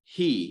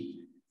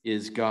 he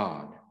is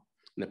God.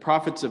 And the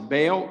prophets of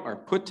Baal are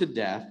put to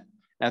death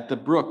at the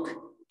brook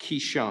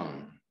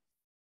Kishon.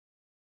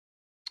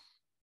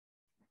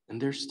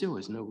 And there still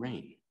is no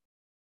rain.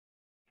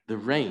 The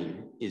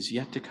rain is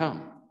yet to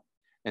come.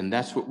 And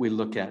that's what we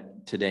look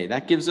at today.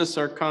 That gives us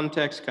our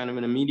context, kind of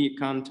an immediate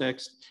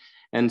context.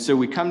 And so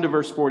we come to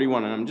verse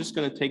 41, and I'm just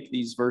going to take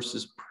these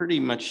verses pretty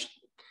much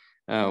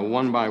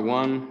one by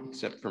one,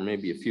 except for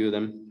maybe a few of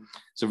them.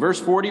 So verse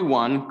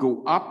 41,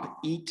 go up,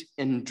 eat,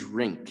 and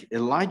drink.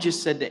 Elijah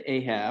said to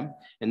Ahab,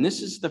 and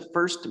this is the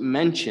first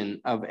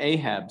mention of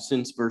Ahab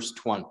since verse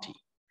 20.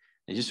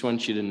 I just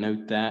want you to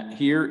note that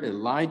here.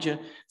 Elijah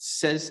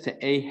says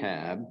to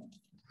Ahab,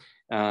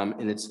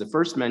 and it's the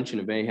first mention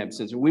of Ahab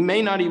since we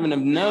may not even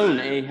have known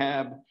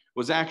Ahab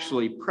was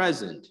actually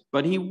present,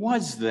 but he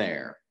was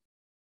there.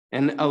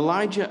 And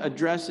Elijah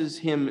addresses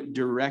him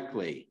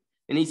directly.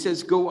 And he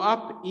says, go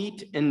up,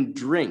 eat, and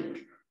drink.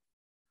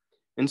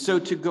 And so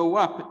to go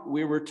up,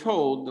 we were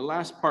told, the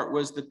last part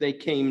was that they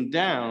came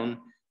down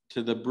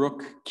to the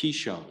brook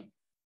Kishon.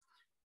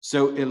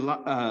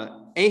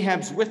 So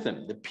Ahab's with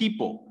them. The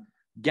people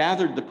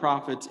gathered the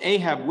prophets.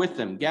 Ahab with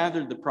them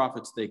gathered the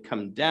prophets. They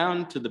come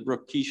down to the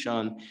brook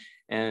Kishon,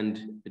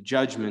 and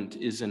judgment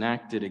is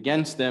enacted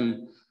against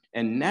them.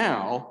 And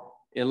now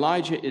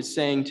Elijah is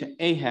saying to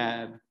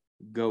Ahab,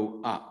 go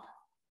up.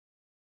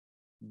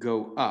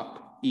 Go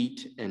up,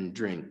 eat and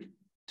drink,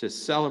 to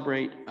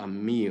celebrate a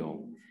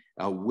meal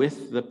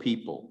with the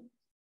people.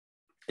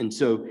 And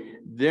so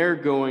they're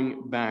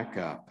going back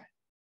up.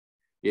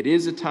 It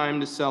is a time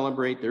to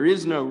celebrate. There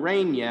is no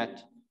rain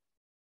yet,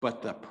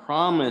 but the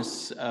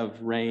promise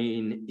of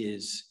rain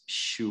is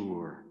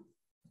sure.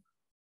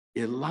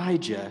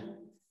 Elijah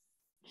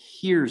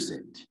hears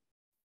it.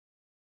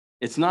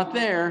 It's not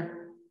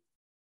there,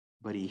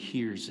 but he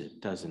hears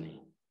it, doesn't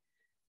he?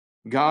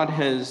 God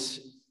has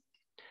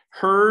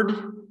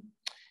heard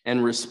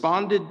and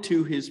responded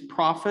to his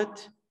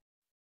prophet,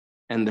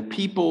 and the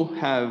people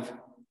have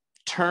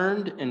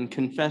turned and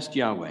confessed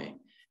Yahweh.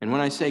 And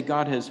when I say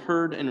God has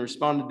heard and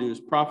responded to his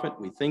prophet,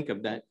 we think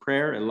of that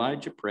prayer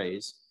Elijah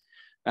prays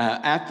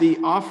at the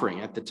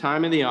offering, at the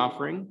time of the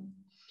offering.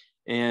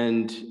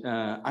 And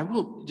I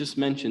will just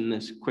mention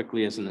this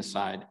quickly as an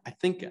aside. I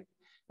think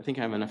I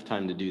have enough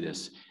time to do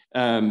this.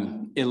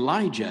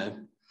 Elijah,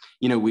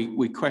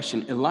 we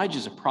question,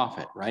 Elijah's a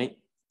prophet, right?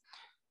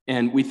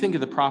 And we think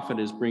of the prophet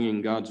as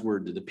bringing God's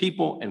word to the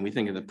people, and we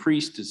think of the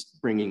priest as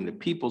bringing the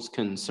people's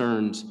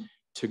concerns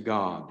to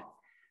God.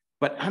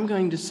 But I'm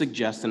going to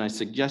suggest, and I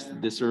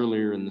suggested this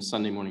earlier in the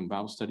Sunday morning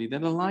Bible study,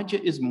 that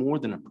Elijah is more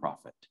than a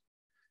prophet.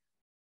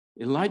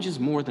 Elijah is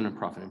more than a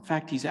prophet. In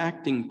fact, he's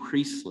acting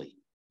priestly.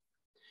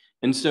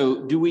 And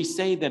so do we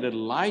say that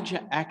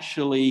Elijah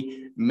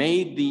actually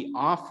made the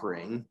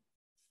offering,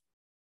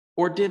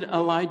 or did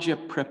Elijah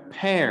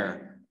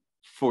prepare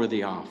for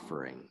the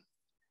offering?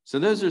 So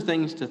those are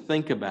things to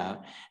think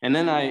about. And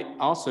then I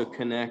also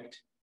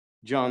connect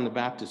John the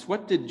Baptist.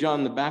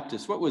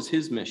 What was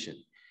his mission?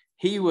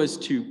 He was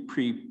to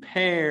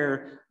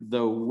prepare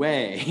the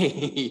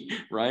way,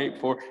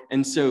 right?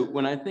 And so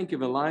when I think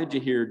of Elijah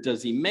here,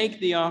 does he make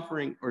the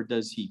offering or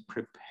does he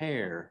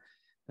prepare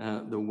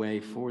the way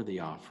for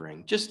the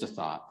offering? Just a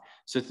thought.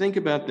 So think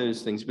about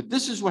those things. But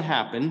this is what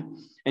happened.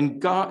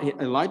 And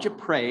Elijah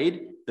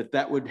prayed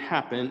that would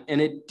happen,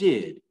 and it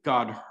did.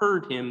 God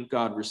heard him,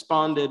 God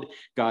responded,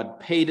 God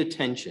paid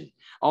attention.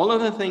 All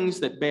of the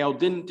things that Baal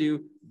didn't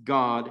do,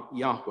 God,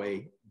 Yahweh,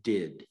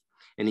 did.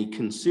 And he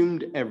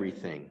consumed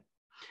everything.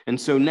 And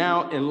so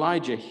now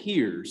Elijah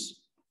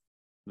hears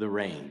the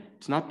rain.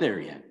 It's not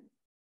there yet,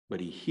 but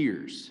he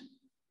hears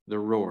the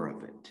roar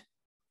of it.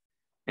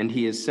 And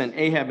he has sent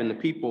Ahab and the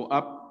people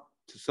up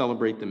to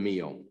celebrate the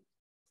meal.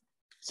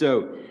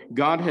 So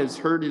God has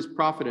heard his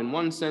prophet in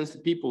one sense. The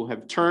people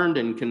have turned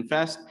and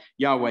confessed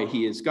Yahweh,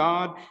 he is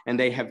God, and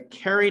they have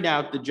carried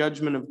out the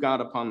judgment of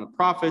God upon the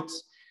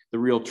prophets, the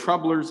real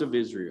troublers of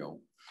Israel.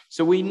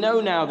 So we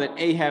know now that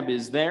Ahab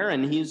is there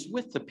and he is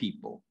with the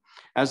people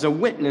as a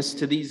witness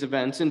to these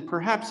events and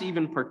perhaps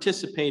even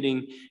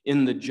participating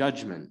in the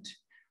judgment.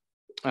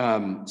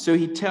 So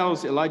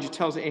Elijah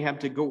tells Ahab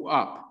to go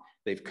up.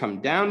 They've come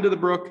down to the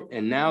brook,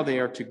 and now they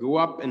are to go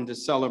up and to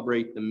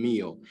celebrate the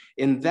meal.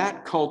 In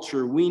that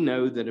culture, we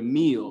know that a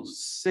meal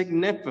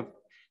signifies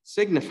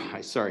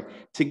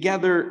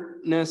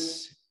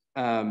togetherness,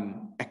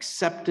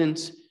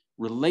 acceptance,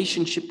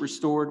 relationship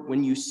restored.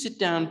 When you sit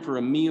down for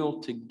a meal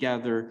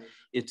together,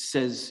 it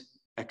says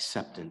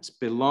acceptance,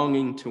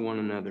 belonging to one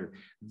another,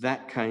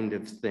 that kind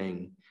of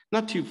thing.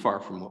 Not too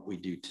far from what we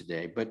do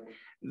today, but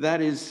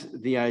that is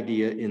the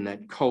idea in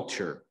that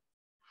culture.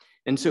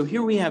 And so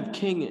here we have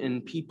king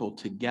and people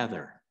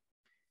together.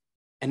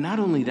 And not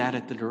only that,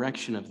 at the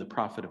direction of the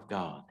prophet of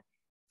God.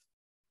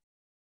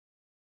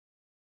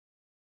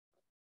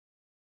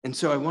 And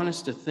so I want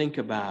us to think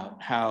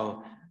about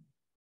how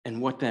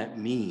and what that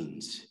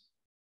means,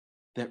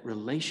 that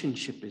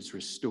relationship is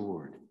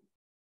restored.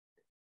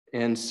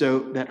 And so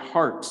that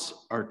hearts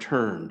are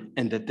turned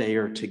and that they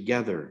are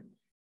together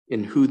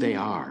in who they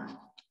are.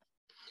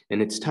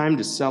 And it's time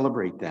to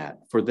celebrate that,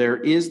 for there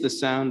is the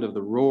sound of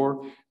the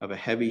roar of a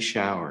heavy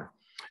shower.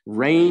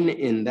 Rain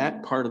in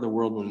that part of the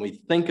world, when we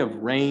think of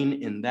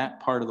rain in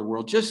that part of the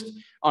world, just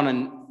on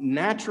a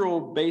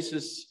natural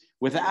basis,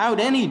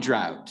 without any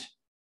drought,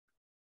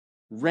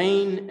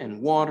 rain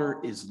and water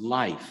is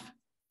life.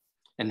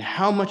 And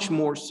how much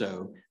more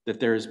so that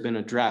there has been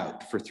a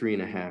drought for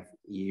 3.5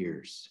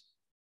 years.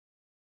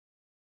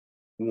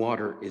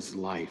 Water is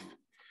life.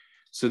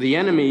 So the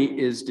enemy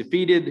is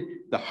defeated,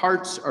 the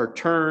hearts are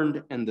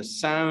turned, and the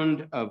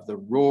sound of the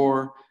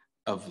roar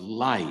of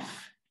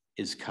life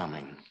is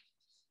coming.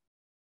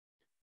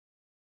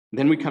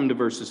 Then we come to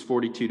verses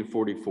 42 to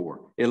 44.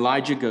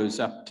 Elijah goes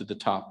up to the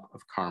top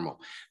of Carmel.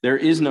 There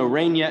is no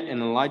rain yet,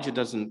 and Elijah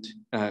doesn't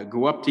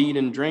go up to eat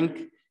and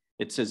drink.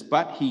 It says,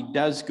 but he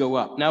does go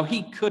up. Now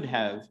he could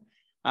have,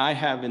 I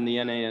have in the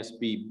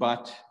NASB,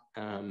 but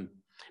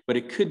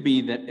it could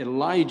be that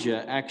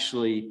Elijah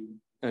actually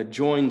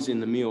joins in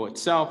the meal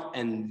itself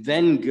and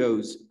then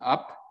goes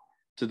up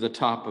to the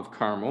top of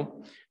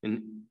Carmel.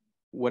 And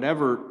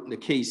whatever the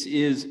case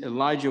is,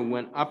 Elijah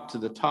went up to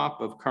the top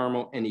of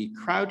Carmel and he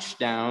crouched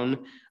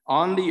down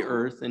on the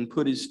earth and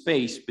put his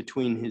face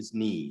between his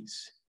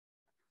knees.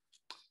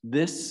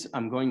 This,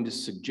 I'm going to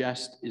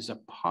suggest, is a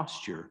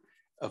posture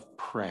of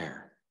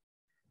prayer.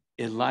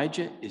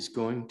 Elijah is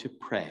going to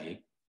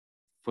pray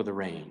for the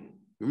rain.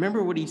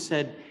 Remember what he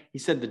said? He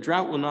said, the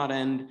drought will not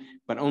end,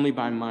 but only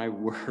by my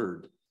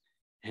word.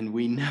 And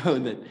we know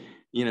that,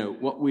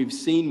 what we've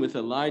seen with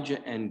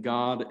Elijah and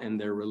God and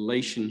their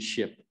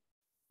relationship,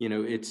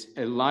 it's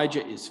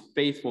Elijah is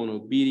faithful and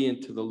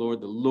obedient to the Lord.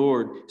 The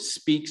Lord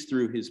speaks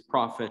through his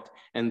prophet,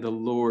 and the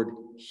Lord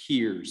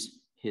hears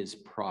his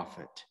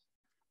prophet.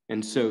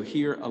 And so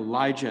here,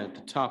 Elijah at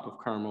the top of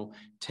Carmel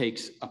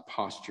takes a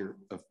posture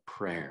of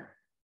prayer.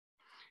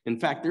 In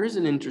fact, there is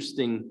an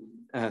interesting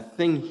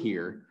thing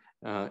here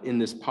in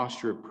this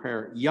posture of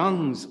prayer.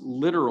 Young's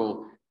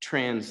literal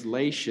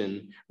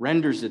translation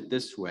renders it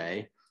this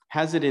way,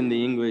 has it in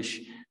the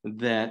English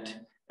that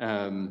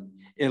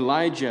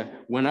Elijah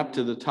went up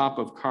to the top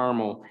of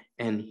Carmel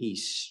and he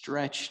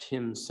stretched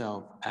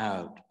himself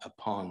out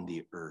upon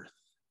the earth.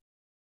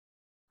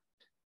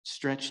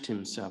 Stretched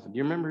himself. Do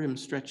you remember him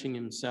stretching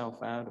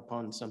himself out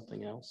upon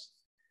something else?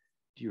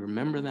 Do you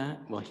remember that?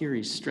 Well, here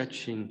he's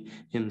stretching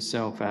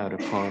himself out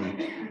upon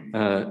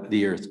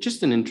the earth.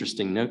 Just an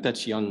interesting note.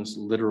 That's Young's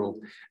literal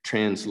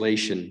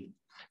translation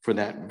for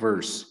that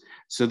verse.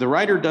 So the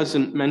writer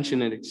doesn't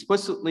mention it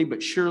explicitly,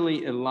 but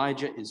surely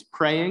Elijah is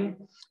praying.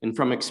 And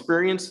from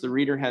experience, the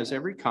reader has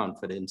every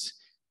confidence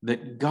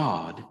that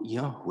God,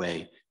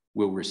 Yahweh,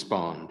 will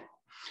respond.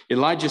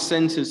 Elijah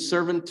sends his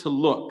servant to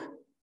look.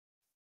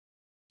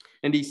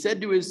 And he said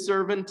to his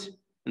servant,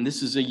 and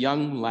this is a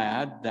young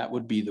lad, that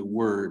would be the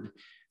word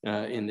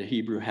in the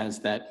Hebrew has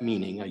that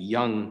meaning, a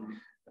young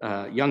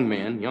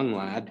man, young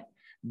lad,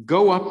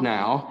 go up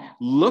now,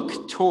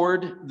 look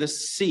toward the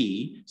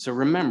sea. So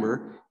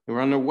remember, we're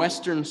on the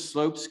western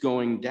slopes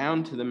going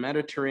down to the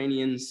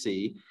Mediterranean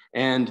Sea,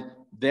 and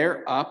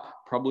they're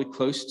up, probably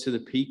close to the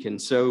peak. And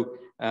so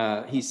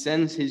he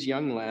sends his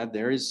young lad,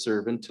 there, his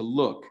servant, to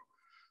look.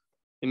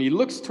 And he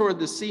looks toward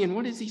the sea, and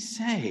what does he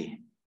say?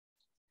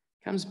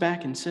 Comes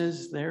back and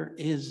says, there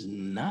is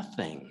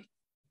nothing.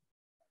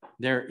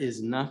 There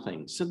is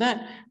nothing. So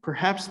that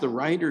perhaps the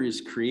writer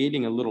is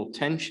creating a little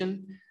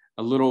tension,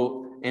 a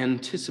little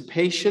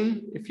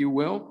anticipation, if you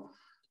will.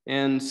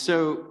 And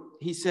so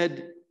he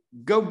said,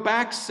 go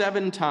back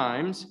 7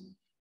 times.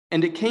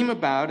 And it came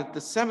about at the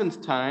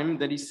 7th time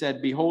that he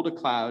said, behold, a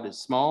cloud as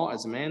small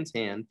as a man's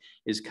hand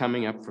is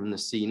coming up from the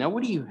sea. Now,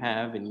 what do you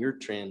have in your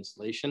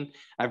translation?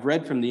 I've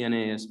read from the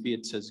NASB,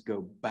 it says,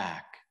 go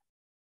back.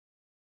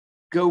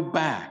 Go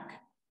back.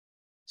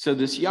 So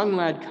this young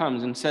lad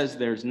comes and says,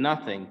 there's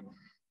nothing.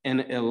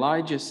 And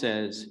Elijah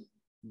says,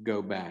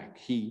 go back.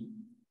 He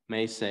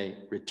may say,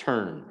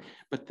 return.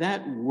 But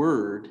that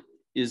word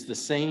is the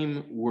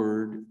same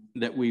word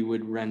that we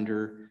would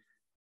render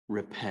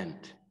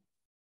repent.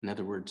 In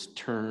other words,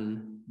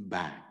 turn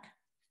back.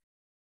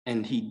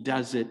 And he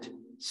does it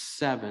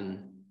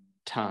 7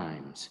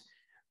 times.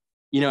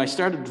 You know, I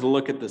started to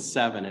look at the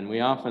 7, and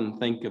we often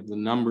think of the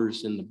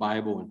numbers in the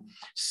Bible, and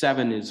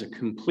 7 is a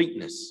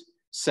completeness.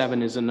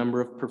 7 is a number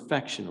of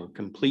perfection or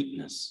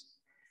completeness.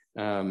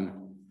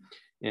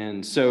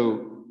 And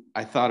so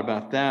I thought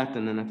about that,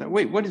 and then I thought,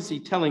 wait, what is he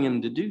telling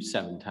him to do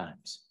 7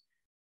 times?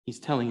 He's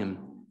telling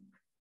him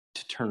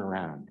to turn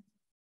around,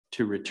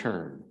 to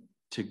return,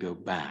 to go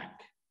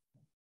back.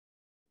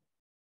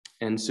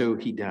 And so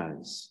he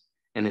does.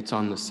 And it's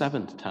on the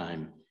 7th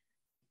time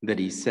that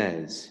he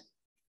says,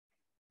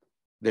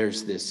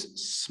 there's this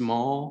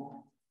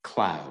small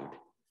cloud,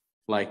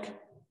 like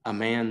a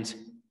man's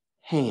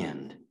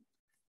hand,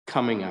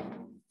 coming up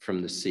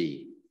from the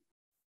sea.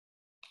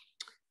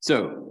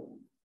 So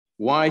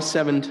why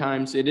 7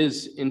 times? It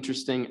is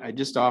interesting. I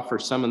just offer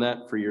some of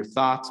that for your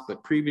thoughts,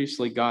 but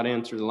previously God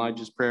answered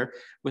Elijah's prayer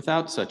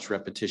without such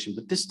repetition,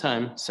 but this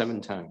time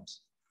 7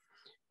 times.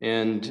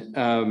 And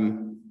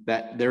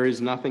that there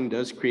is nothing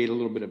does create a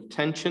little bit of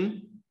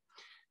tension.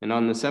 And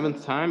on the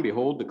 7th time,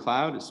 behold, the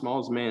cloud as small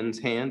as a man's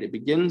hand. It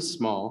begins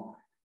small,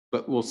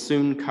 but will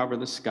soon cover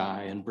the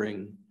sky and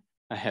bring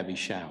a heavy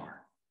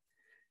shower.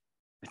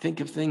 I think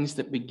of things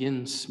that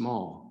begin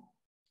small,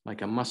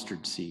 like a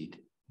mustard seed,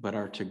 but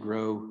are to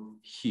grow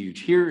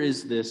huge. Here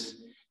is this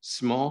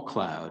small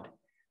cloud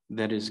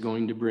that is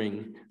going to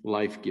bring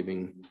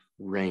life-giving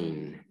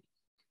rain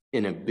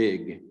in a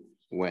big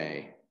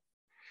way.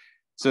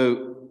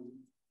 So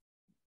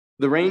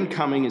the rain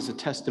coming is a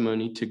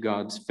testimony to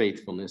God's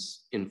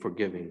faithfulness in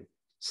forgiving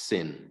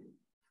sin.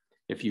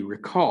 If you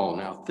recall,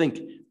 now think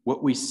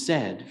what we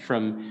said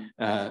from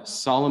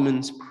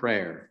Solomon's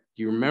prayer.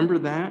 Do you remember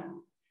that?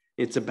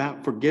 It's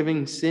about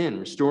forgiving sin,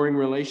 restoring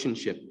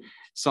relationship.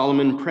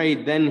 Solomon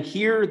prayed, then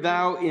hear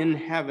thou in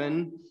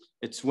heaven.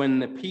 It's when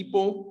the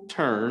people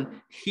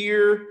turn,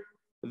 hear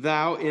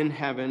thou in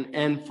heaven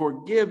and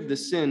forgive the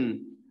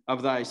sin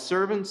of thy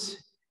servants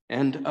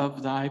and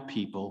of thy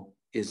people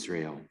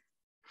Israel.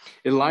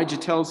 Elijah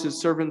tells his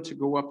servant to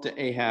go up to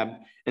Ahab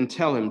and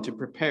tell him to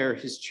prepare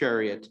his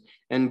chariot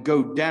and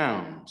go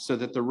down so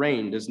that the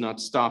rain does not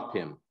stop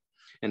him.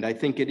 And I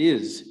think it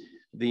is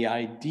the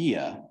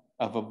idea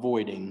of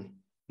avoiding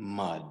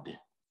mud.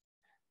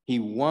 He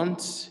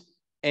wants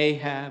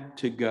Ahab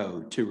to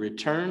go, to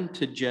return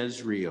to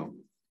Jezreel.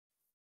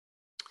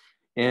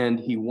 And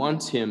he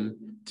wants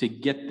him to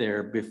get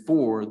there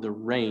before the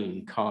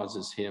rain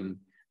causes him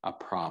a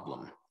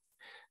problem.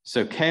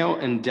 So Cale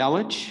and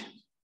Delich,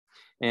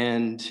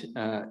 and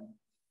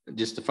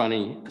just a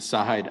funny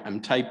aside, I'm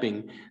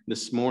typing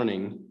this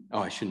morning. Oh,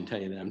 I shouldn't tell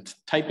you that. I'm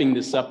typing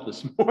this up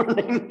this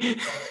morning.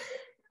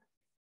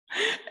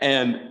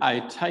 And I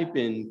type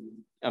in,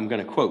 I'm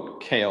going to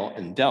quote Cale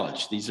and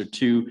Delich. These are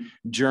 2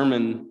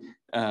 German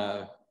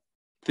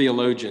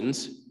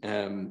theologians,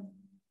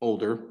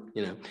 older,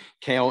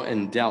 Cale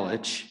and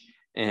Delich,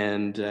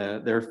 and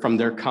they're from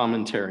their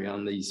commentary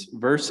on these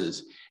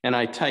verses. And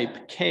I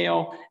type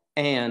Cale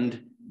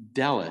and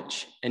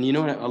Delich. And you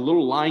know what? A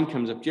little line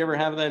comes up. Do you ever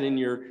have that in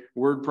your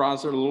word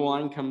processor? A little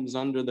line comes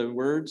under the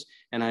words,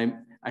 and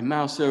I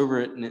mouse over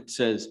it, and it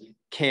says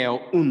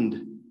Keil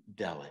und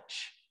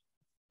Delich.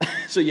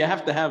 So you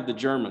have to have the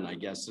German, I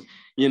guess.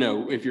 You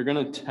know, if you're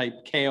going to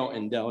type Keil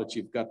and Delich,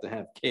 you've got to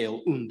have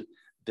Keil und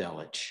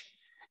Delich.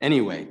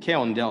 Anyway,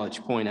 Keil and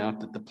Delich point out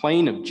that the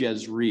plain of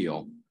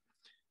Jezreel,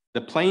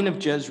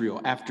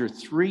 after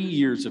 3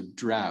 years of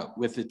drought,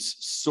 with its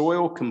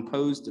soil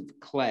composed of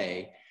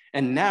clay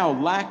and now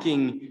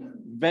lacking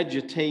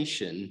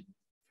vegetation,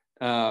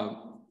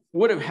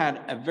 would have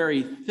had a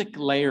very thick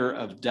layer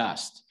of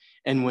dust.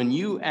 And when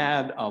you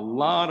add a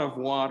lot of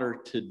water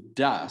to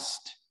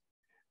dust,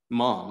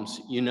 moms,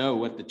 you know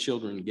what the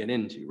children get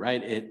into,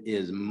 right? It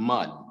is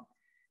mud.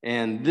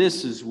 And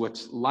this is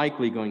what's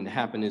likely going to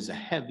happen, is a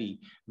heavy,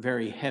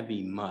 very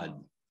heavy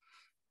mud.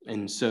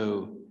 And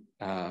so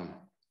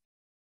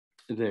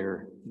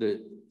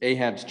the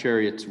Ahab's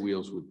chariot's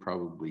wheels would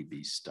probably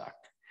be stuck.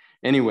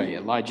 Anyway,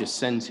 Elijah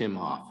sends him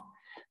off,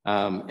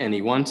 and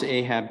he wants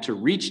Ahab to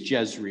reach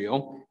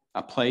Jezreel,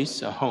 a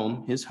place, a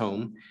home, his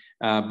home,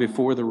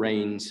 before the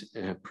rains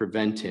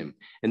prevent him.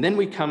 And then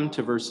we come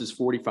to verses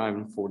 45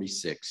 and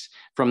 46.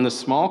 From the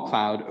small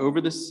cloud over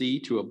the sea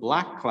to a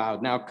black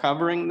cloud now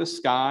covering the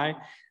sky,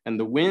 and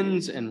the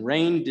winds and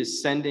rain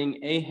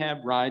descending,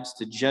 Ahab rides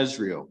to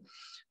Jezreel.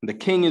 The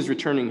king is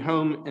returning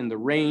home, and the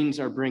rains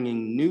are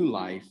bringing new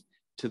life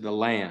to the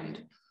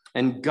land.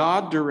 And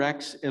God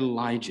directs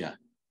Elijah.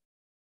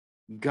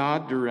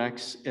 God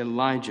directs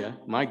Elijah,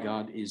 my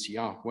God is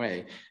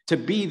Yahweh, to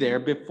be there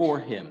before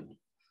him.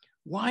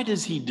 Why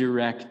does he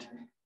direct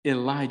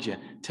Elijah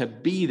to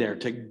be there,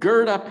 to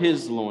gird up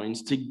his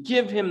loins, to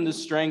give him the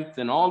strength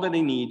and all that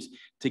he needs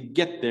to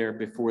get there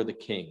before the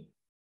king?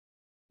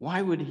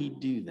 Why would he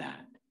do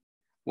that?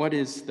 What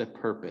is the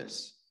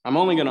purpose? I'm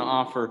only going to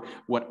offer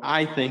what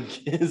I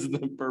think is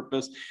the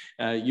purpose.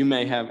 You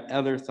may have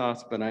other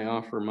thoughts, but I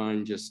offer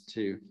mine just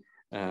to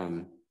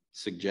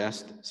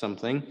suggest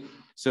something.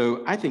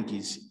 So I think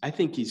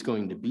he's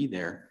going to be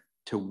there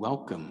to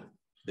welcome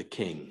the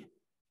king.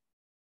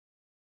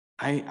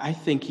 I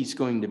think he's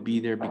going to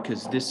be there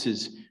because this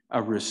is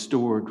a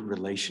restored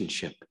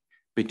relationship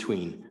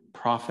between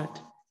prophet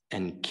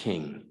and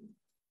king.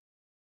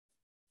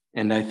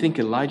 And I think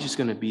Elijah's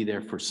going to be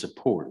there for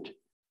support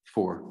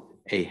for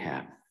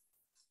Ahab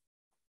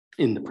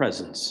in the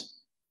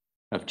presence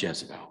of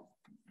Jezebel.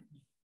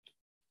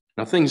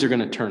 Now, things are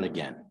going to turn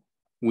again.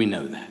 We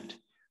know that.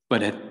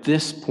 But at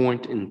this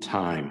point in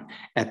time,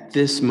 at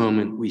this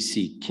moment, we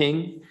see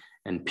king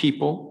and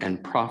people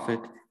and prophet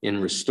in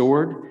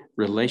restored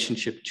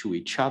relationship to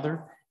each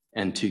other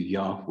and to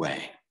Yahweh.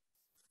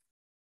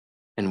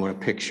 And what a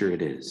picture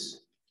it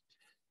is.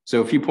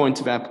 So a few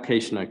points of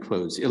application, I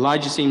close.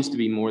 Elijah seems to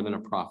be more than a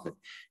prophet.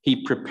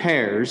 He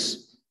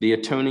prepares the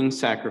atoning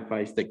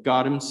sacrifice that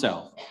God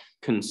himself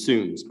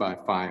consumes by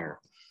fire.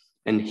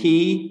 And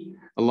he,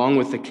 along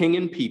with the king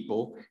and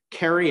people,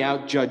 carry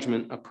out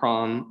judgment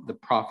upon the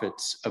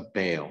prophets of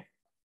Baal.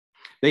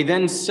 They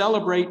then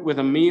celebrate with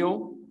a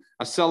meal,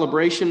 a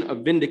celebration of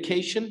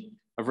vindication,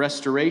 of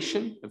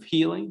restoration, of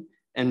healing,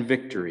 and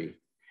victory.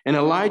 And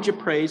Elijah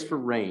prays for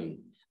rain.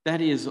 That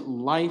is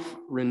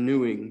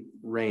life-renewing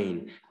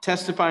rain,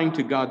 testifying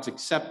to God's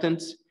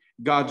acceptance,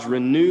 God's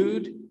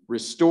renewed,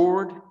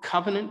 restored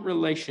covenant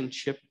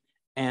relationship,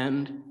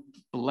 and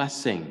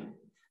blessing.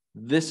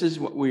 This is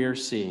what we are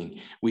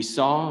seeing. We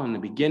saw in the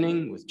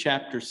beginning with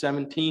chapter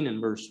 17 and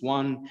verse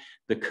 1,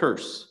 the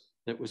curse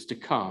that was to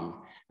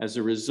come as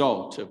a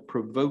result of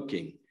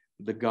provoking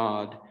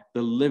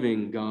the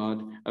living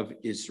God of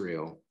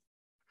Israel.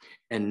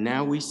 And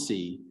now we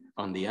see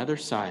on the other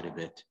side of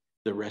it,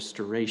 the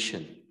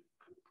restoration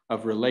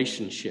of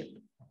relationship,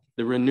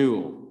 the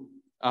renewal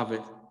of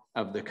it,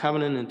 of the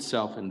covenant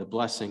itself, and the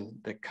blessing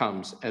that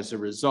comes as a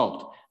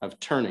result of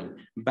turning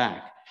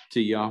back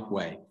to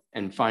Yahweh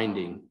and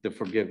finding the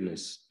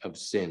forgiveness of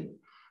sin.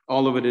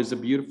 All of it is a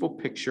beautiful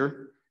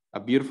picture, a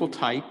beautiful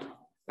type,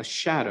 a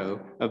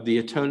shadow of the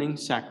atoning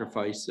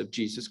sacrifice of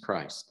Jesus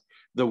Christ,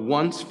 the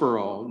once for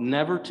all,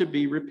 never to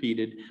be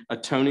repeated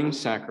atoning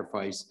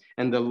sacrifice,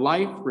 and the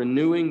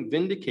life-renewing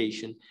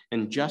vindication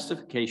and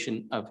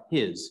justification of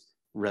his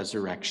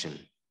resurrection.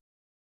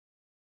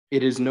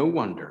 It is no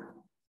wonder,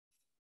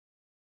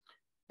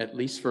 at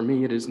least for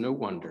me, it is no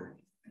wonder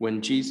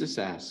when Jesus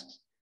asks,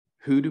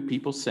 "Who do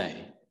people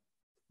say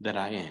that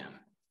I am?"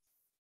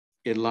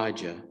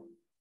 Elijah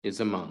is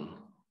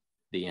among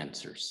the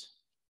answers.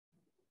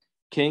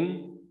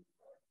 King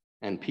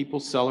and people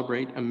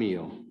celebrate a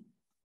meal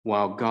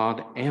while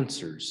God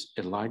answers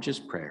Elijah's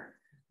prayer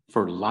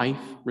for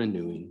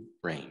life-renewing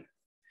rain.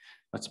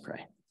 Let's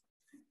pray.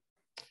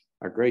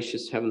 Our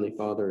gracious Heavenly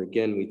Father,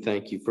 again, we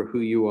thank you for who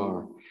you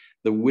are,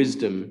 the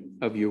wisdom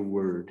of your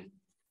word,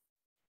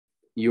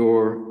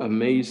 your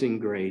amazing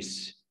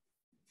grace,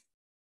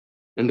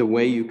 and the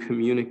way you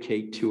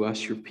communicate to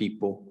us, your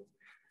people.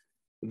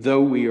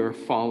 Though we are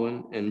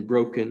fallen and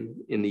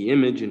broken in the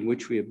image in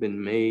which we have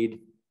been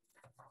made,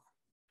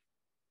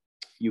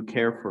 you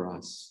care for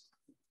us.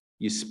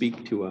 You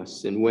speak to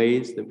us in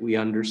ways that we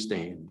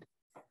understand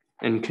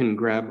and can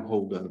grab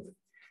hold of.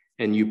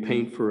 And you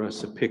paint for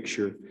us a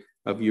picture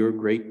of your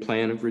great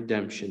plan of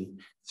redemption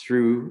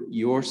through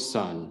your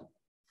Son,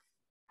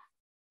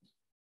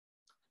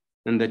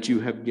 and that you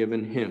have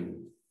given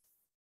him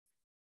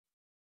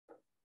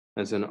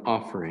as an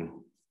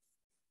offering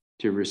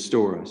to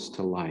restore us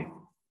to life,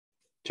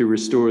 to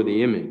restore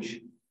the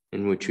image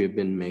in which we have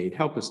been made.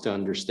 Help us to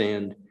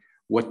understand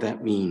what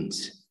that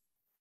means.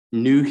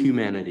 New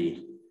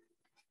humanity,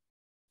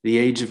 the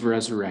age of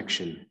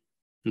resurrection,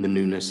 and the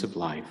newness of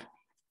life.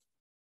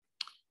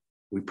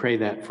 We pray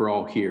that for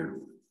all here,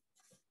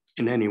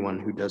 and anyone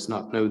who does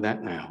not know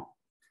that now.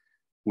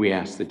 We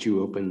ask that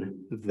you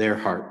open their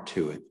heart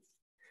to it.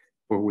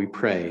 For we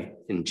pray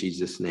in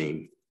Jesus'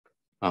 name.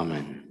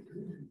 Amen.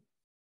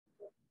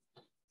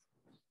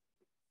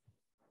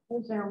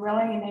 Those that are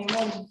willing and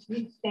able to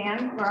please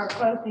stand for our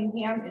closing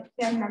hymn. It's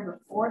hymn number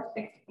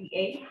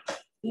 468,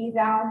 Be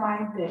Thou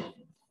My Vision.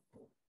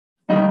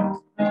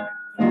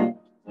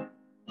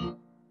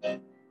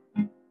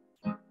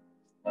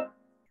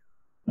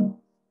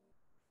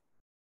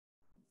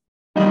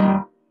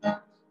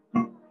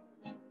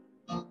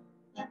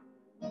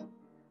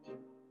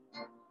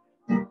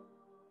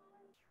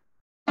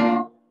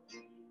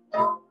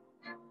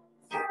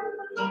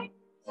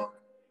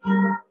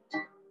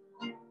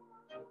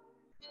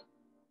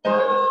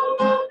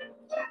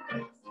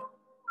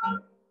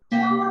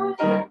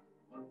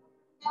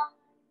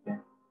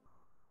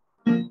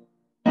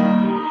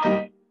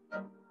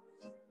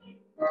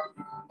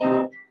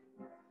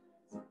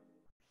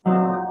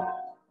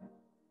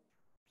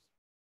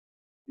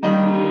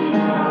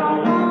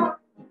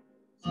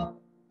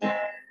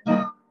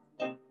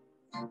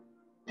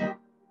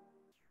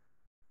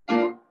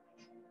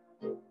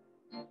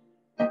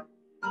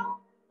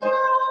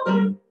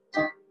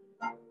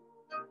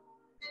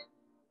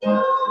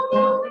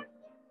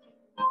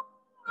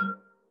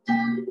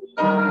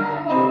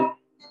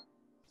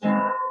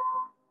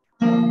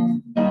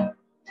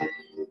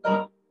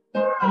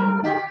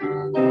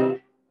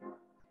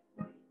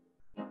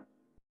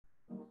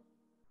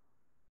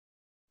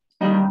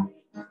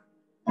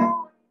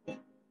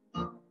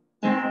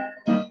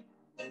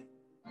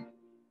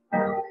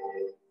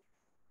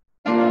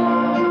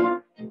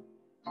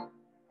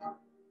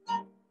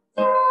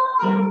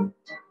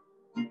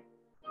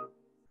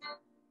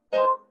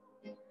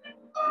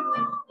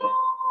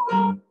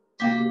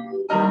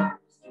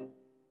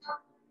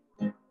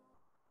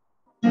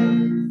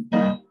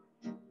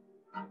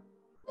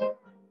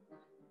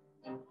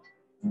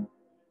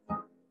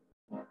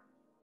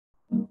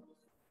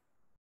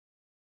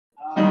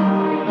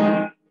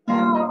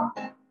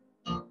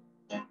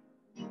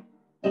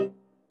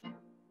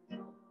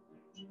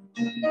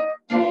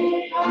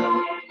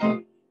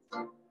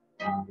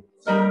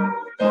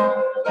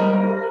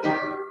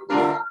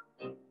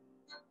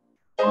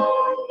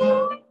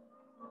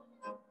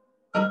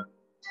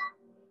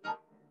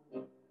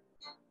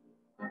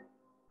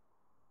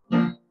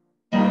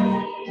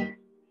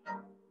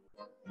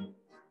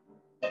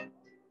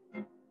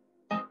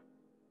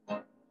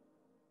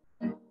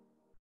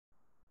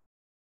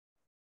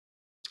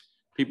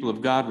 People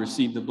of God,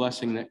 receive the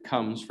blessing that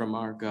comes from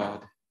our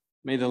God.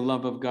 May the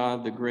love of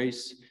God, the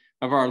grace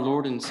of our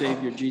Lord and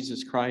Savior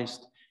Jesus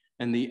Christ,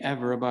 and the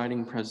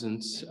ever-abiding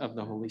presence of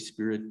the Holy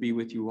Spirit be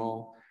with you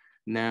all,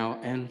 now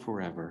and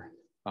forever.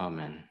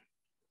 Amen.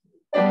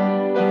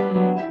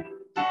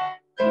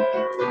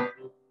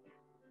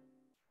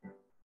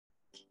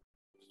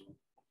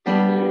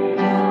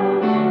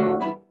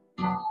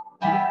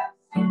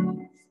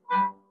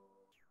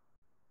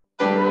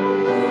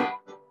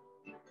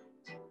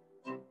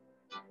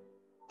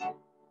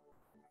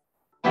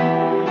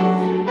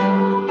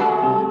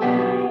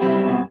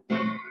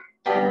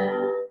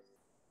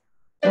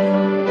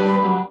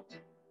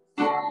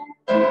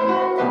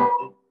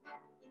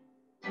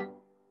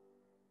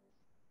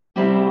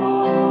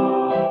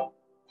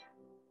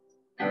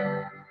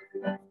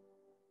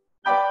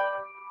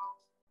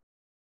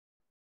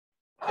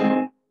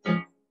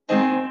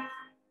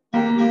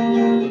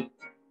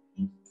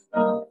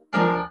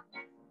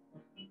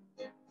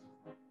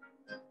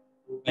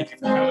 Thank you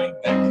for coming.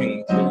 That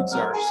concludes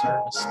our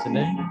service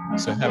today.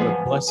 So have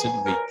a blessed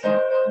week.